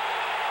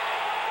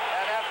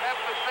 And that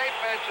Memphis State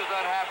bench is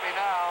unhappy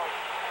now.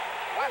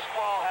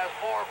 Westphal has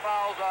 4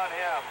 fouls on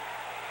him.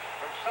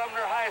 From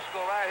Sumner High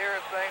School right here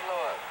in St.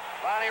 Louis.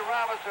 Ronnie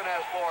Robinson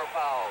has 4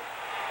 fouls.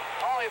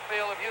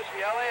 Holyfield of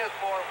UCLA has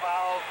 4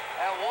 fouls,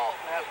 and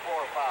Walton has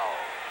 4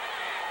 fouls.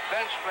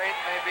 Bench strength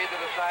may be the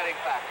deciding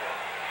factor.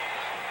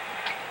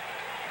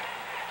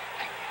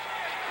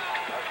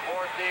 That's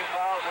 4 team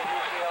fouls at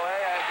UCLA,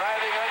 and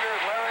driving under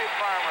is Larry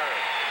Farmer.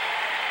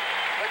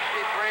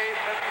 63-55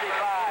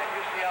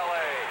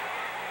 UCLA.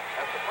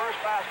 That's the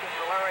first basket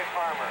for Larry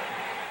Farmer.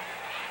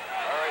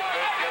 Larry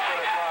Fish gets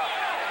it across.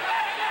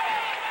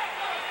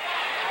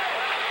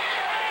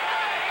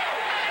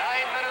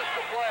 9 minutes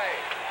to play.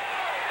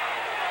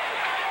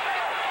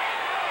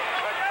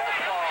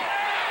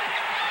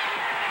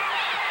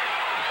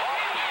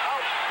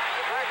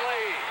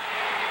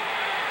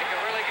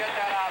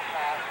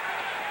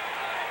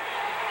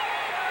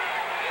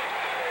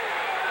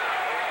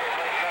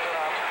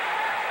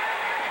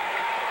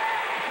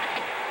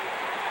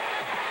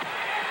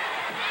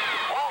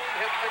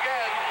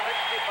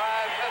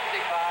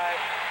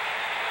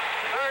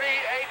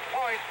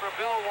 For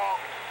Bill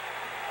Walton,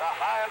 the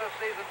high of the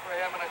season for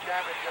him in a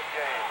championship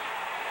game.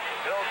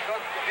 Bill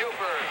Cook to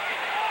Buford.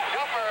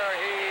 Cooper,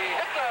 he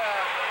hit the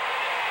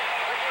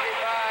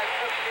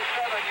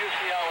 65-57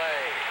 UCLA.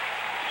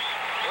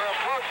 We're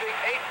approaching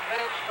 8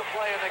 minutes to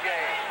play in the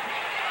game.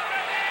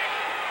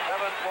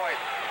 7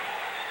 points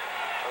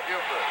for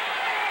Buford.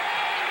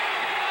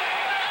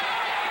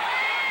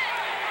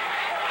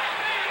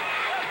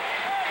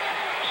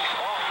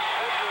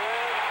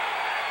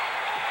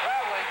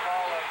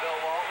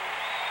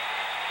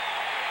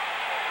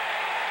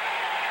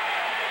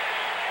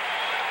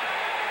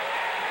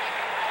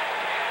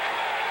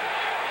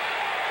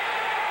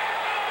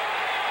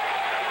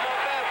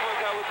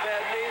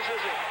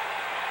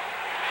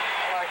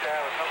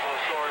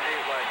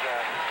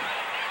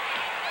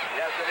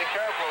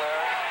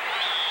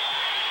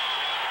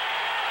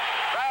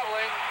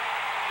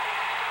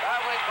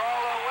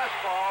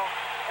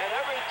 And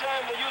every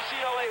time the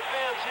UCLA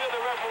fans hear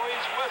the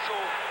referee's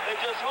whistle, they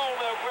just hold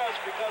their breath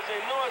because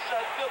they know it's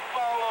that 5th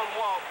foul on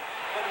Walton.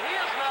 But he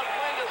is not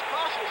playing as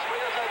cautiously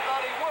as I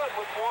thought he would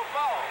with 4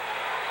 fouls.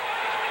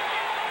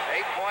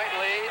 8-point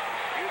lead.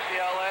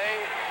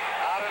 UCLA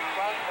out in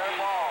front, their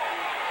ball.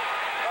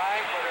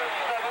 Trying for their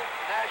 7th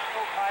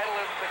national title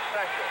in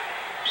succession.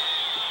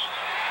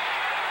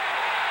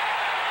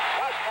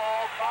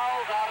 Westphal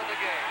fouls out of the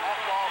game.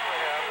 That's all for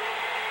him.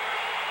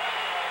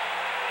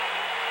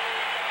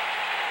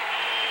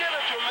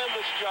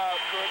 Tremendous job,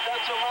 Kurt.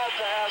 That's a lot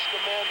to ask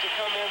a man to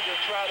come in to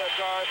try to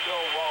guard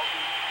Bill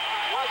Walton.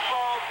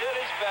 Westphal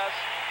did his best.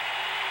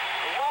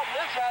 And Walton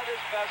is at his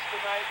best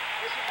tonight.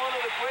 This is one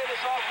of the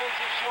greatest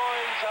offensive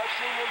showings I've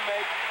seen him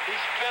make.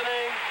 He's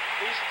spinning,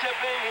 he's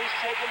tipping, he's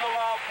taking the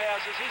lob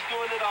passes. He's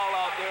doing it all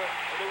out there.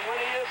 And then when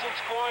he isn't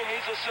scoring,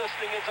 he's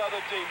assisting his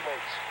other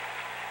teammates.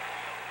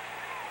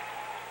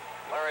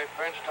 Larry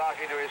Finch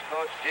talking to his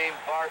coach, Gene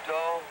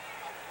Bartow.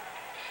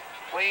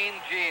 Clean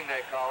Gene,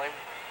 they call him.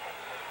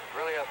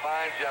 Really a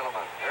fine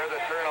gentleman. There are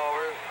the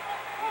turnovers.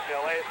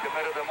 UCLA's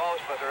committed the most,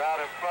 but they're out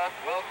in front.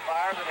 Wilkes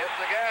fires and hits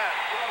again.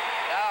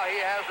 Now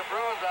he has the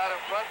Bruins out in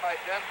front by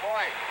 10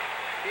 points.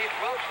 Keith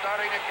Wilkes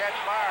starting to catch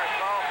fire,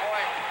 12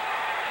 points.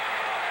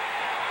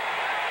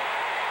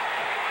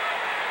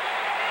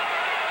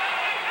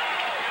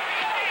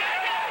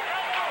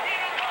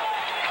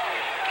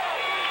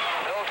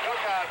 Bill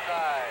Cook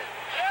outside.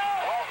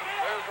 Walton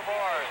clears the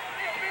board.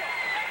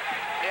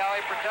 See how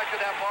he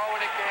protected that ball when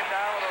he came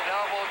down with those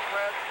elbows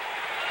spread?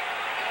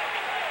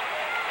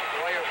 The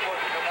way you're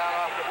supposed to come down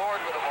off the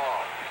board with the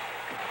ball.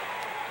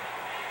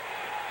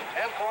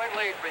 10-point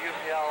lead for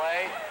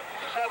UCLA.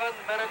 7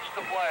 minutes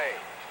to play.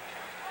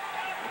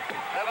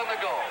 7 to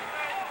go.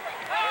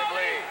 Big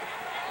lead.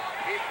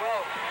 Keith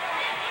Wilkes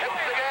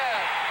hits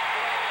again.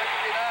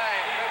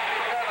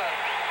 69-57.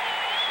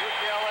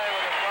 UCLA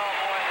with a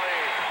 12-point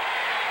lead.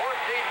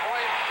 14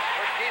 points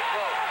for Keith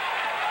Wilkes.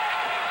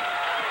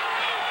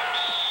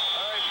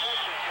 Larry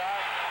Finch's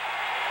shot.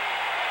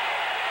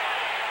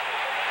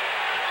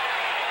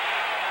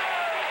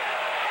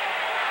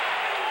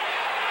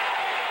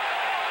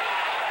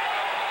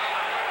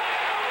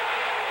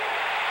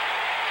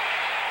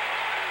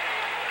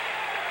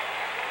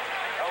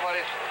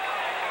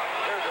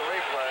 Here's a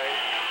replay.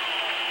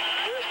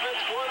 Here's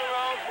Finch going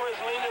around for his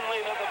lean and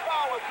leaner. The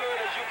foul occurred,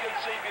 as you can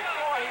see,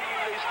 before he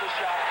released the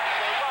shot.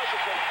 So it was a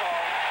good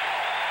call.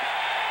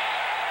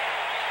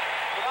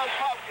 But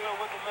unpopular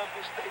with the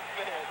Memphis State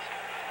fans.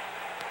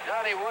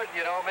 Johnny Wooden,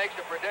 you know, makes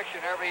a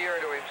prediction every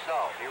year to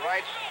himself. He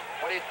writes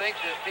what he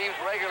thinks his team's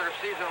regular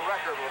season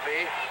record will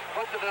be,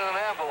 puts it in an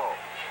envelope,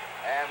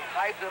 and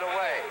hides it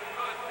away.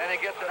 Then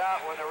he gets it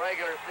out when the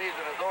regular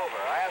season is over.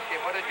 I asked him,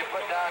 what did you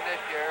put down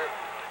this year?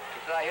 He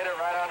said, I hit it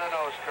right on the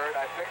nose, Kurt.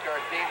 I picked our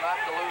team not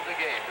to lose a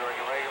game during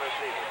the regular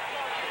season.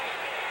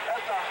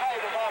 That's a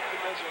height of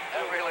optimism,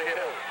 too. That really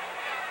is.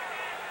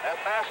 That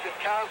basket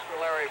counts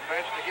for Larry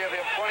Finch to give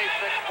him 26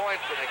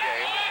 points in the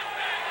game.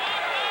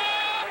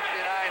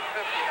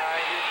 69-59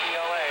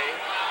 UCLA.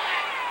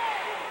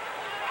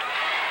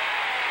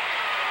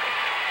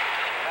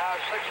 Now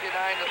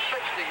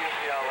 69-60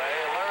 UCLA.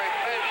 Larry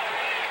Finch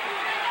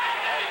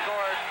has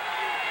scored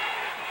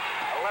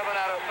 11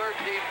 out of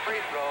 13 free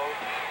throws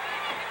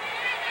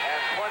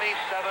and 27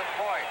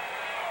 points.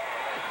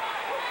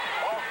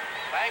 Oh,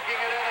 banking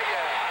it in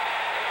again.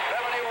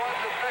 71-60.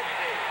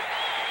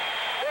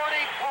 40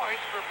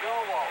 points for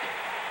Bill Walton.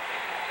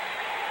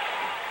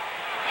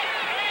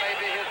 This may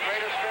be his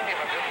greatest game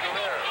of his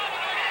career.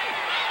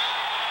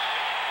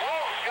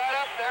 Walton got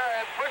up there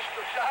and pushed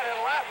the shot in,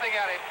 laughing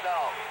at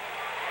himself.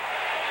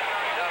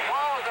 The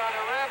ball was on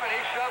the rim and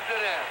he shoved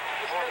it in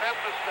for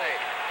Memphis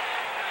State.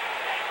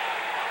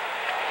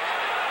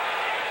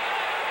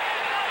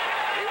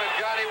 Even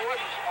Johnny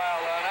Wooden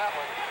smiled on that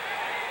one.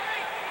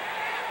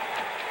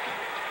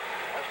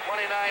 That's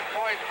 29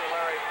 points for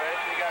Larry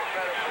Finch. He got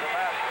credit for the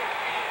basket.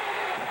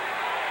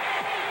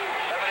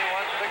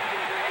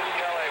 71-62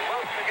 UCLA.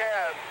 Wilkes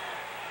again.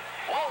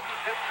 Walton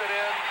tips it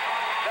in.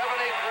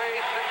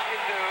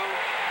 73-62.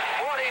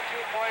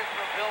 42 points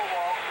from Bill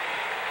Walton.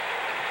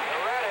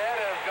 The redhead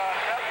has gone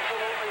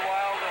absolutely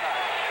wild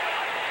tonight.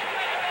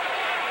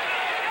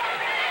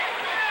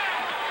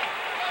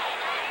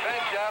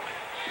 Finch up.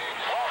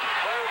 Walton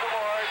clears the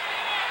board.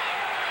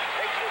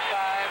 Takes his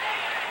time.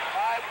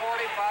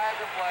 5:45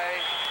 to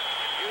play.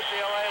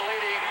 UCLA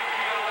leading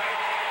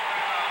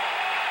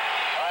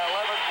by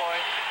 11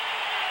 points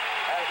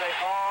as they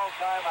call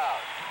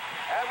timeout.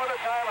 And with a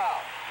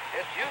timeout,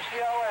 it's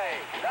UCLA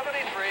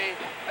 73,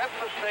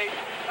 Memphis State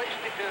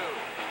 62.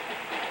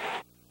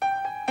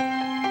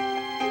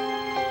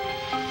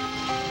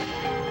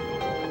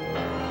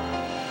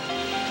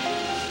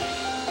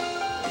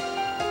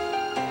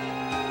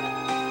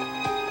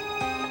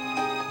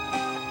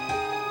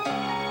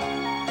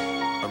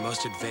 Our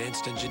most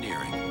advanced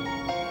engineering,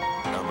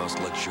 our most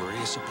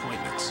luxurious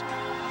appointments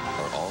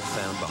are all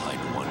found behind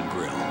one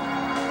grill.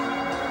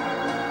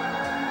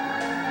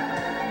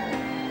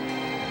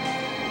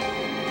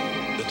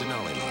 The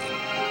Denali line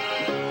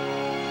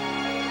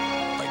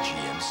by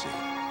GMC.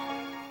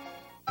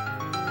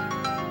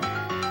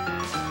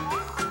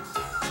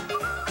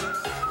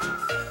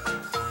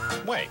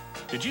 Wait,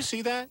 did you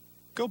see that?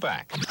 Go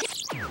back.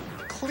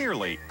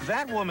 Clearly,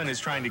 that woman is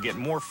trying to get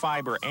more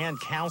fiber and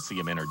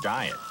calcium in her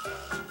diet.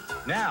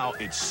 Now,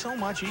 it's so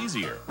much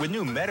easier with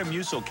new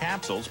Metamucil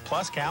capsules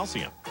plus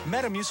calcium.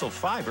 Metamucil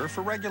fiber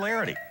for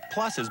regularity,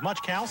 plus as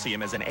much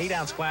calcium as an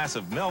 8-ounce glass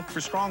of milk for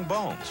strong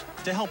bones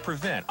to help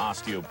prevent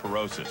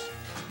osteoporosis.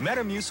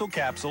 Metamucil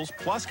capsules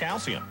plus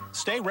calcium.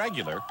 Stay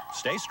regular,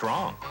 stay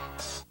strong.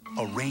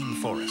 A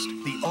rainforest,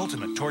 the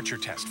ultimate torture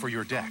test for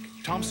your deck.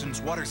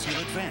 Thompson's Water Seal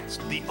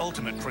Advanced, the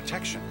ultimate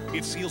protection.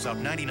 It seals out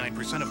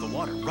 99% of the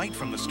water right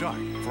from the start.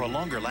 For a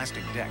longer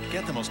lasting deck,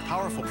 get the most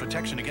powerful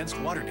protection against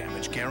water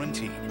damage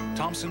guaranteed.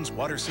 Thompson's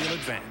Water Seal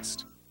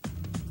Advanced.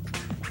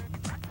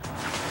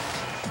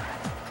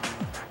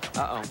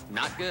 Uh-oh,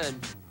 not good.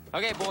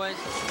 Okay, boys,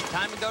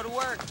 time to go to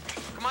work.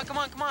 Come on, come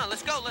on, come on.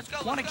 Let's go, let's go.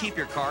 Want to keep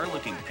your car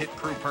looking pit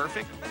crew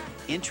perfect?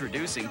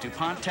 Introducing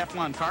DuPont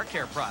Teflon Car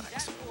Care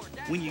products.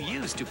 When you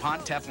use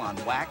DuPont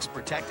Teflon Wax,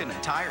 Protectant,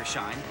 and Tire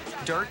Shine,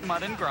 dirt,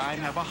 mud, and grime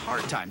have a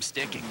hard time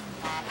sticking.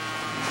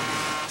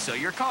 So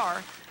your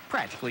car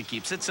practically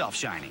keeps itself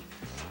shiny.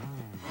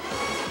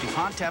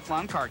 DuPont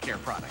Teflon Car Care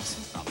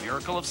products. A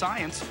miracle of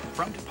science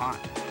from DuPont.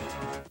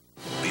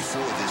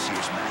 Before this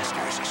year's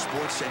Masters,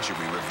 Sports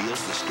Century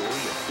reveals the story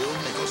of Phil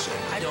Mickelson.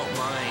 I don't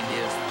mind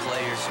if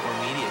players or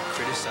media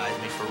criticize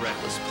me for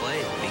reckless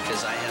play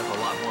because I have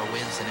a lot more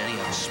wins than any of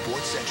them.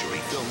 Sports Century,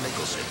 Phil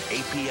Mickelson,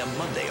 8 p.m.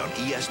 Monday on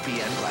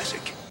ESPN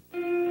Classic.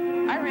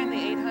 I ran the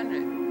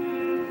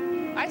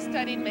 800. I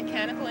studied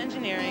mechanical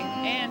engineering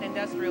and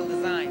industrial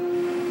design.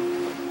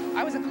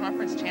 I was a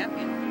conference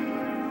champion.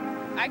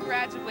 I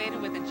graduated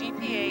with a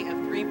GPA of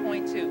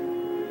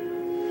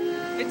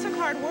 3.2. It took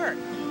hard work,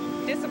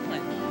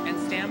 discipline, and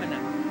stamina.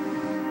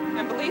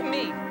 And believe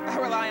me, I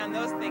rely on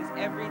those things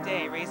every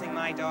day raising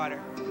my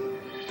daughter.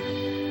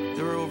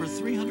 There are over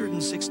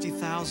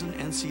 360,000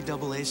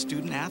 NCAA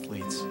student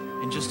athletes,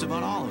 and just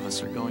about all of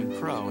us are going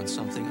pro in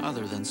something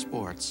other than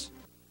sports.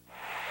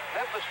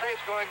 Memphis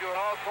State's going to an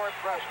all-court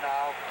press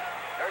now.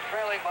 They're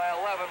trailing by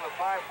 11 with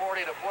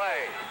 5:40 to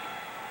play.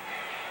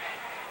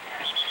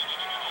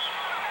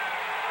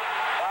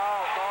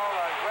 Foul call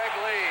on Greg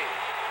Lee.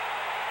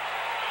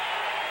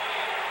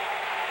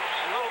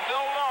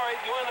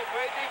 Doing a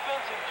great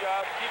defensive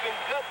job, keeping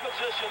good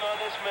position on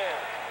this man.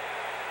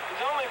 He's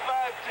only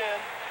 5'10".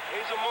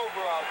 He's a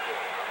mover out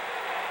there.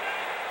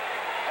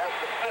 That's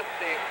the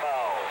 15th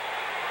foul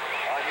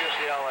on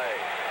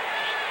UCLA.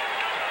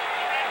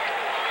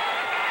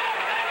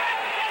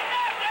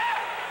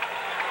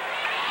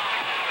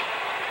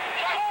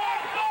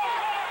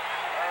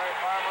 Larry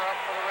Farmer up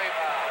for the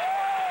rebound.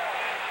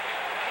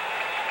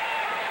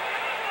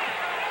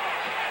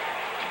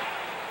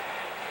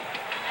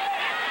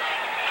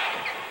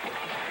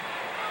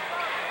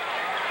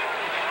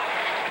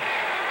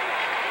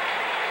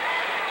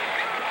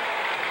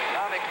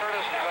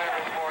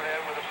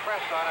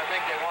 On. I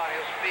think they want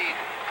his speed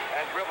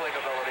and dribbling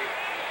ability.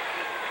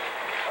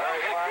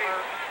 Larry Farmer.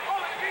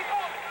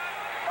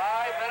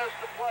 5 minutes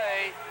to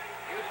play.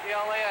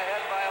 UCLA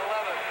ahead by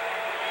 11.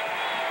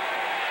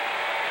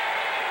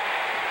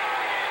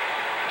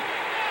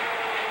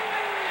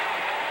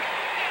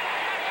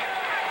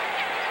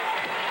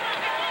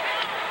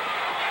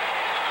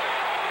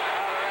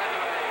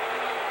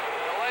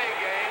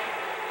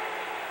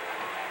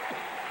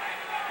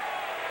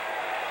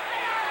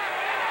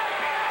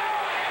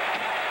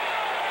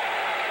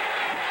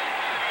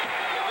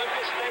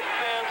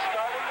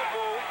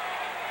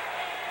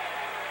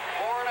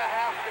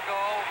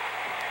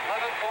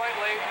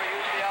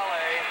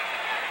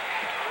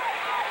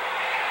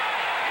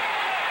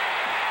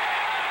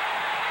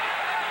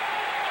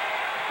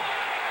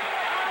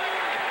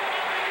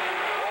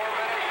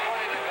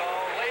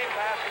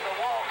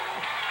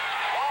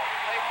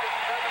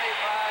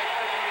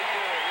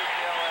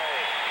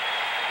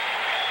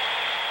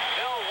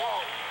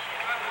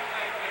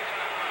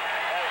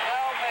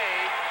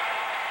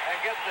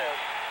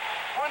 This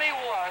 21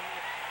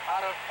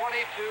 out of 22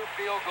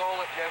 field goal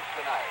attempts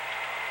tonight.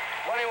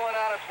 21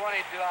 out of 22.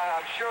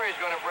 I'm sure he's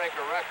going to break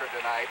a record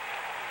tonight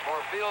for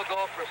field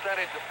goal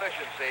percentage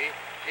efficiency.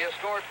 He has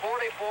scored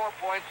 44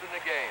 points in the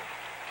game.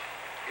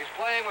 He's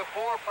playing with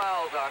 4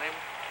 fouls on him.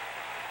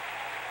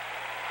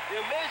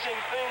 The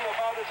amazing thing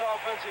about his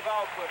offensive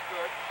output,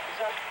 Kurt, is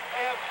that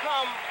they have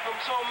come from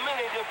so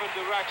many different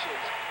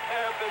directions.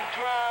 There have been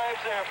drives,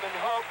 there have been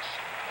hooks,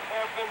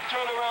 there have been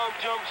turnaround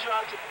jump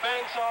shots,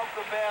 banks off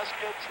the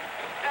baskets,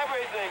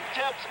 everything,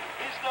 tips.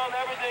 He's done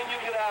everything you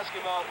could ask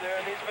him out there,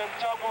 and he's been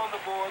tough on the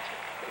boards.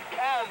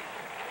 And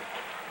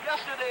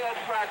yesterday at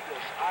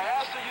practice, I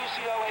asked the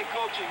UCLA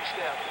coaching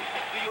staff,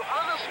 do you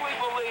honestly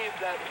believe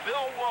that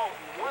Bill Walton,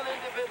 one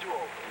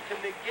individual, can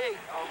negate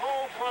a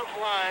whole front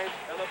line,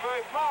 and a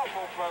very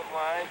powerful front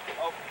line,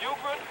 of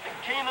Buford,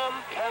 Keenan,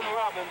 and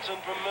Robinson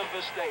from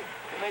Memphis State?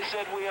 And they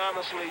said, we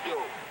honestly do.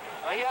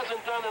 Now, he hasn't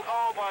done it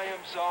all by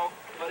himself,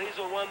 but he's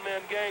a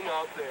one-man gang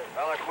out there.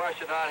 Well, a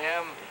question on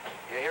him.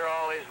 You hear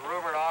all these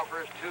rumored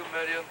offers, $2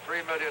 million,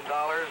 $3 million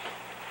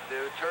to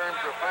turn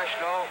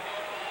professional,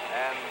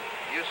 and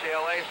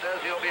UCLA says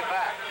he'll be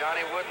back.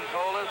 Johnny Wooden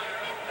told us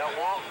that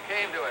Walton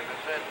came to him and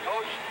said,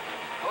 Coach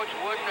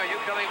Wooden, are you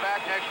coming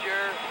back next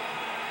year?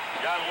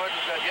 John Wooden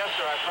said, yes,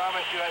 sir, I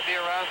promised you I'd be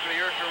around through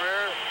your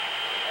career.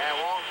 And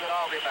Walton said,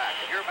 I'll be back.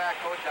 If you're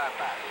back, Coach, I'm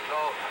back. So,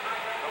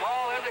 from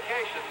all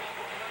indications,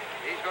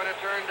 he's going to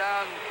turn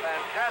down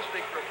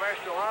fantastic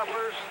professional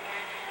offers.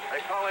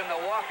 They call him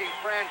the walking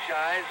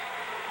franchise.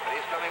 But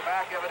he's coming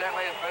back,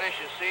 evidently, and finish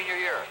his senior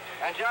year.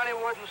 And Johnny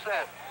Wooden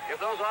said, If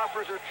those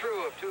offers are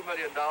true of $2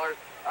 million,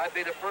 I'd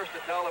be the first to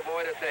tell the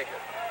boy to take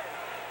it.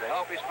 To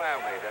help his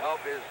family,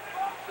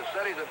 to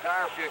set his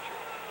entire future.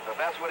 If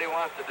that's what he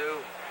wants to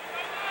do,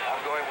 I'm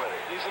going with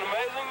him. He's an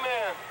amazing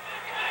man.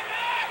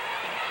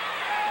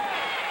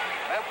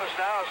 Memphis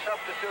now is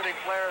substituting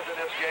players in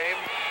this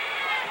game.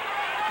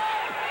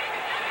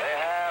 They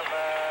have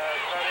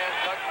sent in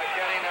Doug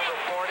McKinney, number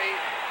 40.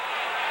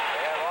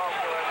 They have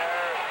also in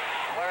there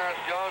Clarence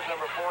Jones,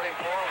 number 44.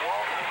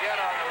 Walton again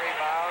on the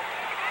rebound.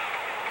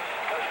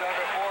 Just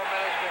under 4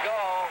 minutes to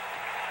go.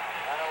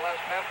 And unless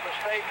Memphis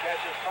State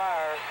catches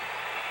fire,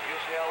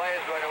 UCLA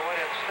is going to win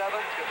its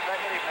 7th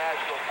consecutive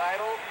national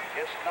title,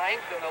 its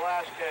 9th in the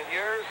last 10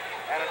 years,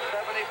 and its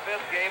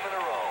 75th game in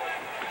a row.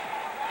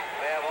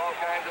 They have all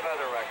kinds of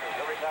other records.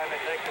 Every time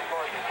they take the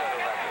court, they set a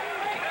record.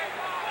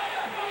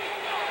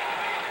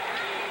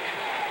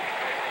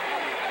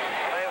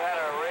 They've had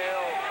a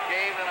real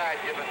game tonight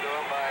given to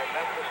them by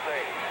Memphis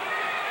State.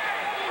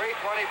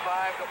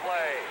 3:25 to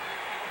play.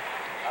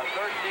 A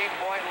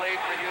 13-point lead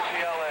for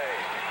UCLA.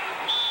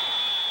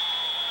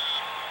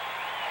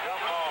 Jump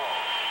ball.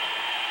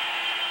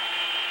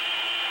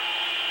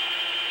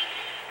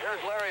 Here's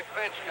Larry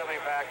Finch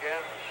coming back in.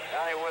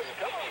 Johnny Wooden,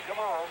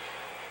 come on.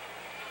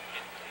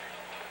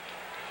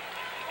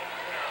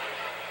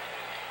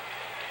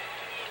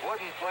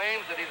 Wooden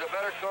claims that he's a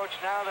better coach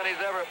now than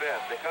he's ever been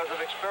because of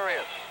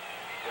experience.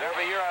 And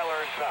every year I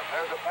learn something.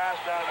 There's a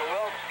pass down to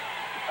Wilkes.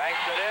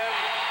 Banks it in.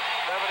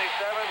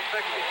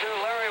 77-62.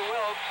 Larry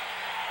Wilkes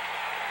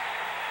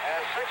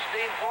has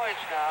 16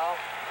 points now,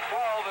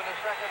 12 in the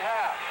second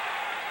half.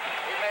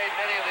 He made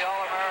many of the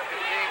All-American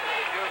teams as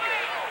a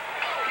junior.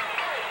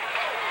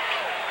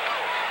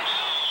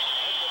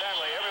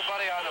 Incidentally,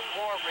 everybody on the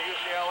floor for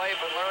UCLA,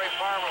 but Larry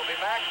Farmer will be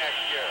back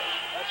next year.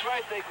 That's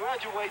right. They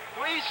graduate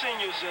 3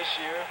 seniors this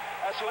year.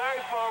 That's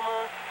Larry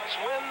Farmer,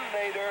 Swin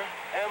Nader,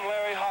 and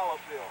Larry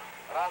Hollifield.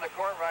 But on the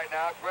court right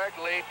now, Greg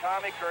Lee,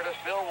 Tommy Curtis,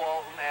 Bill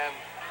Walton, and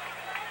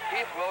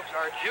Keith Wilkes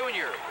are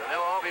juniors, and they'll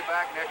all be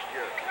back next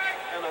year.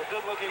 And a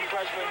good-looking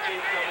freshman team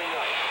coming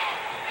up.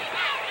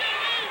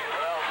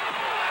 Well,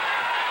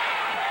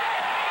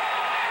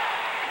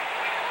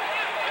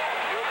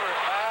 Cooper's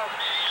pass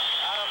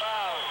out of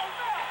bounds.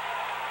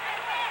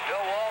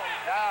 Bill Walton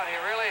down. He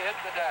really hit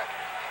the deck.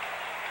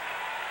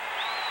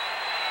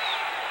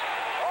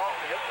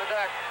 Walton hit the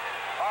deck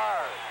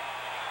hard.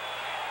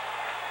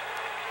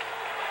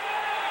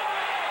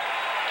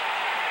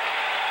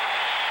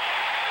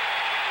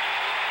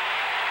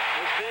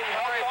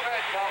 Larry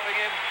Finch helping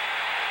him.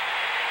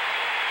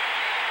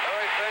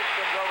 Larry Finch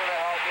comes over to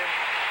help him.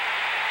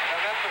 And the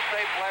Memphis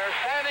State players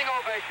standing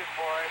ovation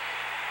for him.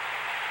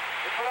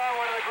 He put on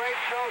one of the great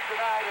shows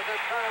tonight in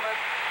this tournament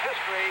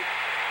history.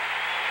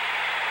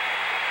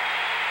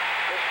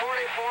 His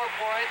 44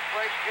 points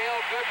breaks Gail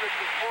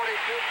Goodrich's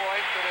 42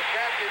 points to the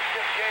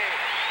championship game.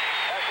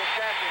 That's the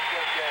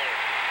championship game.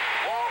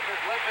 Walt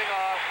is limping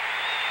off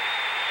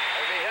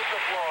as he hit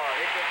the floor.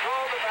 He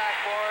controlled the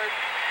backboard.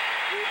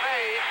 He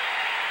made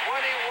 21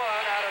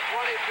 out of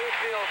 22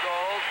 field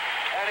goals,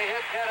 and he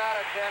hit 10 out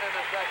of 10 in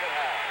the second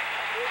half.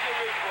 Here's a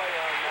replay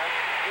on that.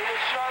 He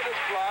was shot his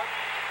block,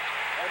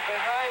 and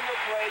behind the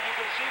play, you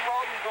can see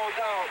Walton go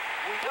down.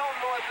 We don't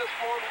know at this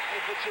point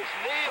if it's his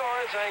knee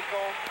or his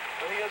ankle,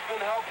 but he has been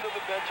helped to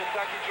the bench, and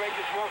Ducky Drake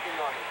is working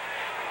on it.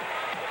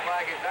 Looks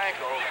like his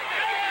ankle.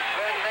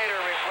 Ben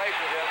Nader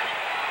replaces him.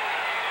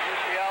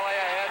 UCLA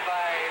ahead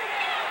by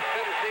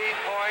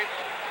 15 points.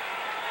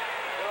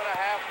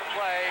 2.5 to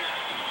play.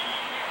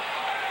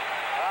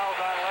 Fouls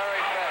on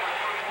Larry Finch.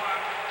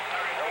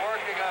 They're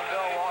working on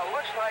Bill Walton.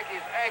 Looks like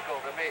his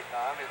ankle to me,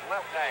 Tom, his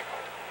left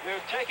ankle.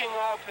 They're taking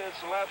off his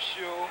left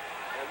shoe,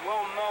 and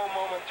we'll know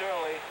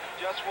momentarily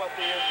just what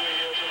the injury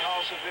is and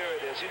how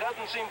severe it is. He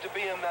doesn't seem to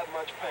be in that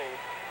much pain.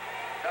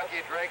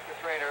 Ducky Drake, the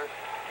trainer,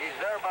 he's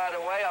there, by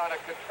the way, on a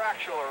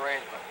contractual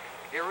arrangement.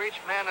 He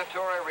reached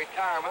mandatory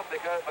retirement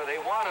but they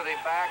wanted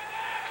him back.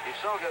 He's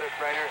so good a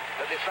trainer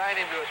that they signed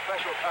him to a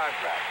special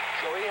contract.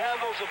 So he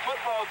handles the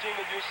football team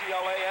at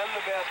UCLA and the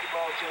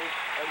basketball team,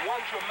 and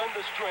one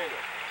tremendous trainer.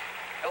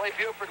 Billy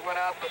Buford went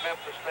out to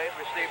Memphis State,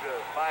 received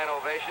a fine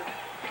ovation.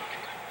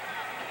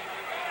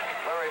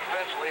 Larry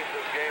Finch leads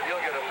this game. He'll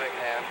get a big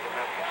hand from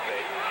Memphis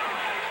State.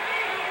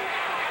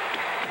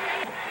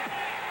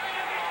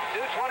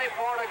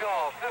 2:24 to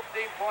go.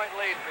 15-point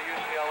lead for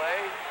UCLA.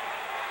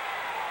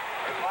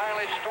 They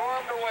finally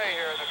stormed away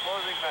here in the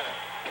closing minute.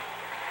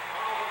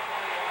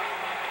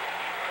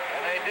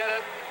 And they did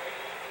it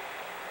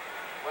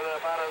with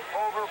about as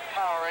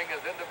overpowering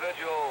as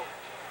individual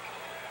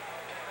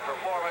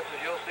performance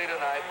as you'll see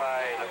tonight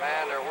by the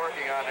man they're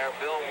working on there,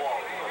 Bill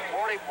Walton.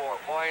 44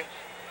 points.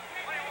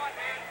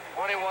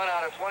 21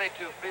 out of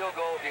 22 field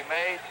goals he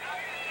made.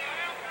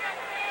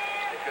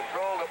 He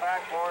controlled the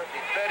backboard. He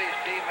fed his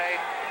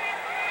teammates.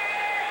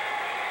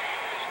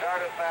 He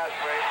started fast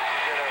break. He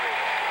did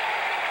everything.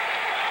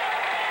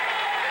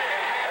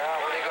 Well,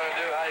 what are you going to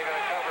do? How are you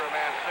going to cover a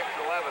man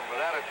 6'11" with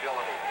that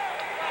agility?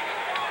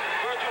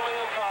 Virtually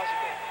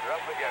impossible. You're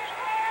up against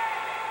it.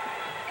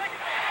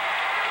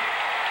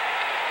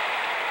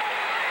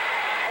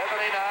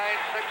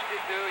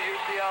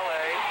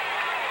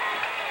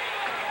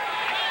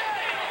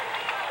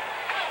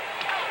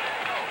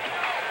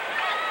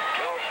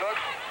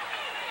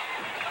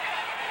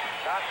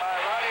 Shot by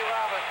Ronnie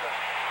Robinson.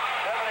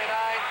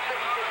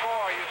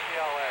 79-64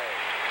 UCLA.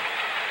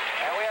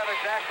 And we have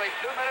exactly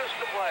 2 minutes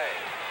to play.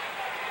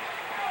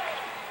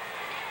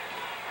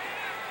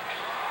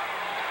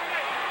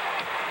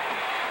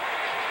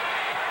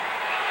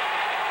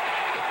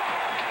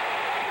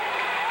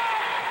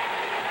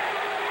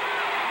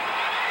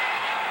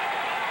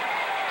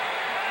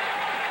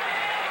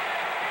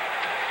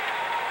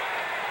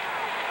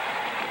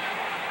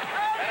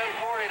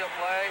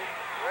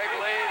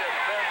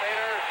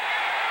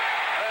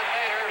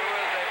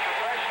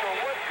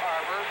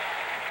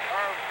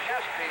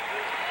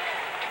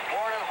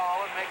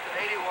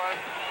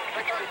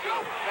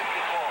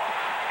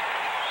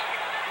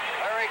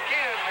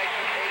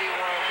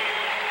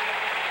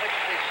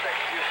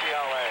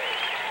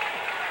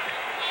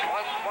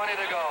 To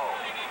go.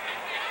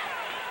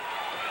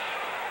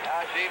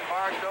 Now Gene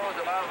Barstow is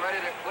about ready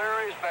to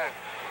clear his bench.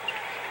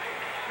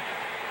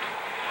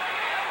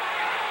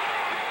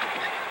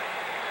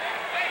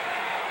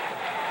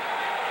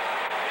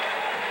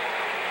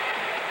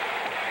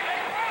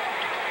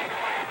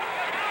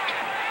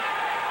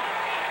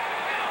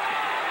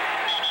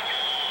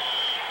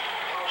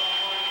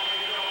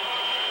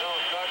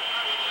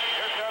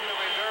 Here come the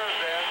reserves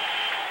in.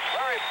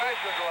 Larry Finch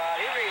will go out.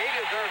 He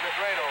deserves a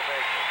great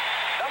ovation.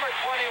 Number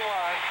 21,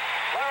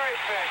 Larry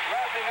Finch,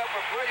 wrapping up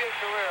a brilliant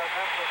career at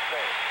Memphis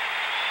State.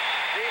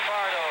 Steve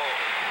Bardo.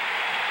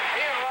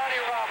 He and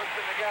Ronnie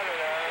Robinson together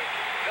there.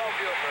 Bill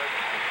Buford.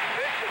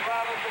 Finch and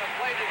Robinson have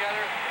played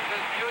together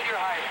since junior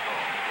high school.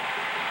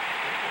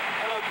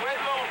 And a great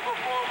little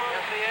performer.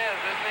 Yes, he is,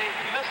 isn't he?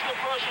 Mr.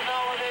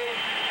 Personality,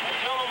 a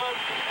gentleman,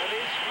 and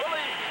he's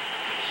really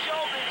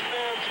showed these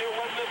fans here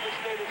what Memphis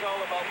State is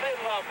all about. They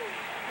love him.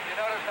 You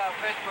notice how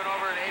Finch went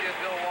over and aided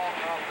Bill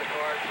Walton off the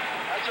court.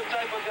 That's the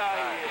type of guy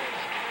he is.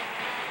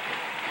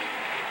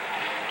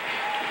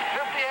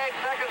 58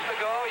 seconds to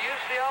go.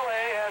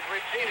 UCLA has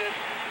repeated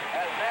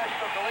as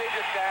national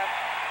collegiate champs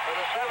for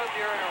the 7th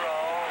year in a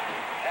row,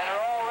 and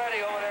are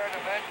already over there in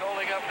the bench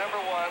holding up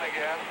number 1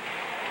 again.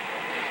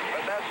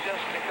 But that's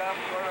just become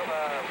sort of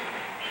a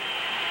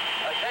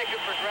taken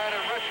for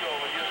granted ritual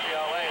with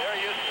UCLA.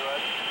 They're used to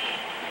it.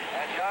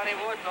 And Johnny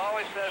Wooden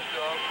always says to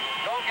them,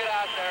 don't get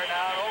out there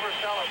now and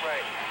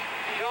over-celebrate.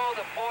 Show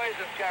the poise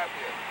of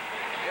champions.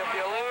 If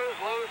you lose,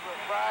 lose with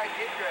pride.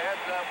 Keep your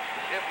heads up.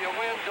 If you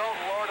win, don't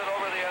lord it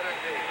over the other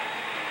team.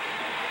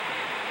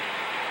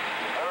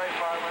 Larry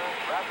Farmer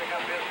wrapping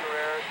up his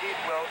career.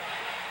 Keith Wilkes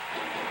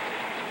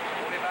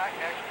will be back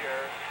next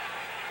year.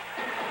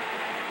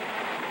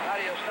 How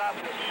do you stop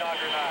this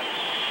juggernaut?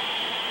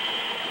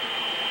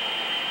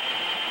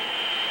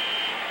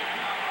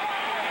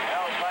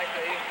 Like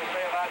they used to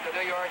say about the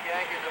New York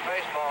Yankees of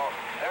baseball,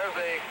 there's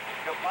a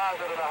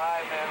composite of the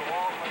high men.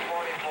 Walton with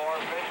 44,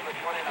 Finch with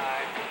 29.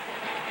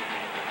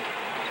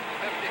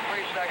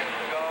 53 seconds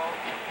to go.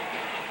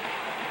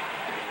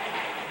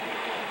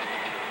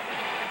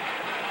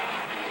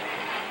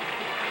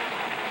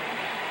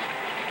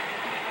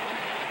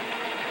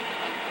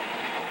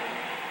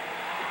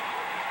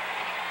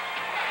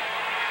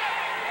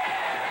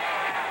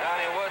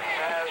 Johnny Wooden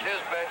has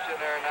his bench in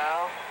there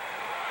now.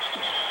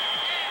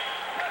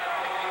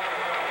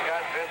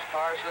 Vince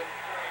Carson.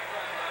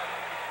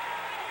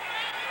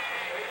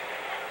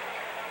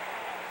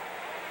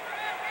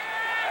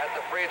 At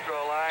the free throw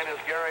line is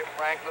Gary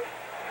Franklin.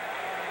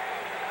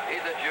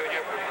 He's a junior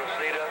from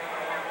Reseda.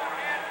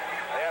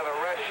 They have a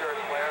redshirt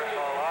player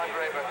called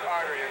Andre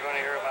McCarter you're going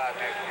to hear about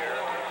next year.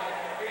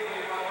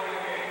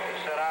 He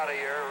set out a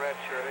year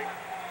redshirting.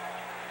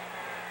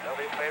 They'll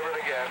be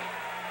favored again.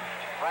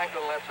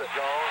 Franklin lets it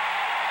go.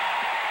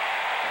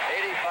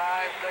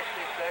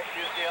 85-66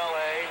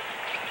 UCLA.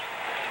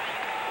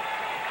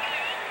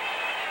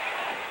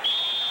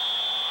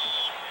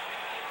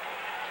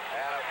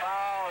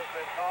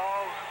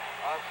 Called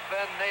on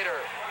Sven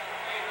Nader.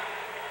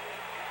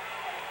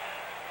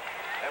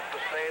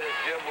 Memphis State has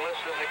Jim Liss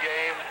in the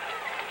game.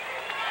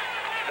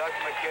 Doug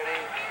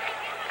McKinney.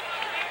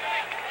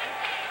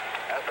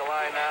 At the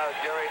line now is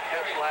Jerry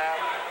Tetzlaff.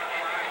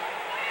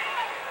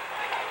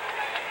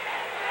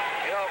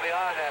 You know,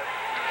 beyond that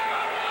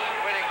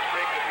winning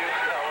streak of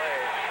UCLA,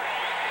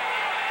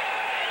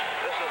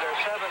 this is their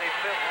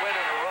 75th win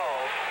in a row.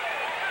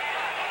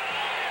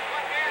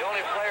 The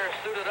only player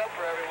suited up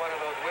for every one of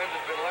those wins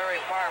has been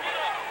Larry Farmer,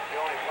 the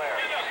only player.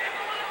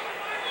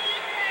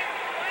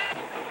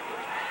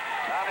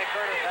 Tommy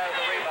Curtis has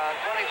the rebound,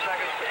 20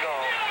 seconds to go.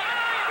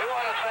 We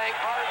want to thank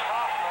Art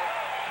Hoffman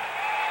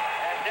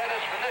and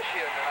Dennis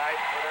Venetian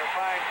tonight for their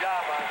fine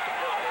job on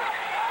statistics.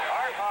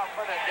 Art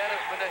Hoffman and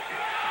Dennis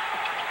Venetian.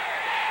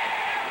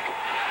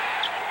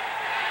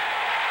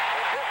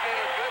 The tip in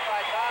is good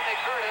by Tommy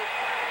Curtis.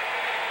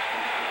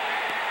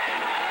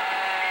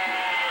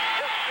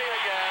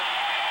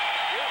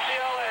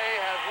 UCLA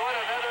has won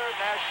another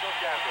national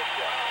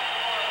championship.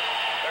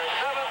 Their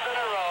 7th in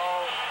a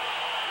row.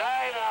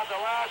 9 out of the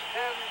last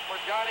 10 for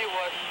Johnny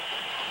Wooden.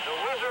 The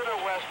Wizard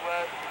of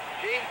Westwood,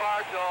 Gene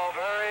Bartow,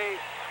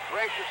 very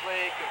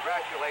graciously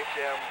congratulates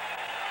him.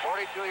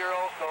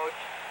 42-year-old coach,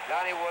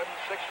 Johnny Wooden,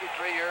 63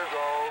 years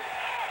old.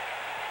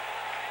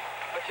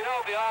 But you know,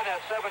 beyond that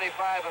 75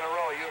 in a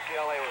row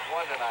UCLA was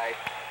won tonight,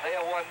 they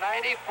have won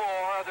 94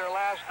 of their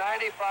last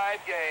 95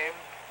 games,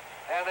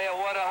 and they have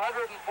won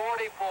 144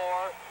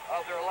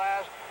 of their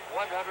last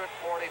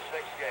 146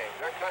 games.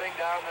 They're cutting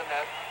down the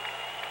net.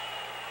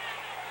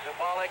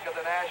 Symbolic of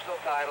the national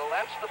title.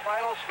 That's the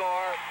final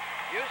score.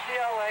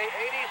 UCLA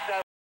 87.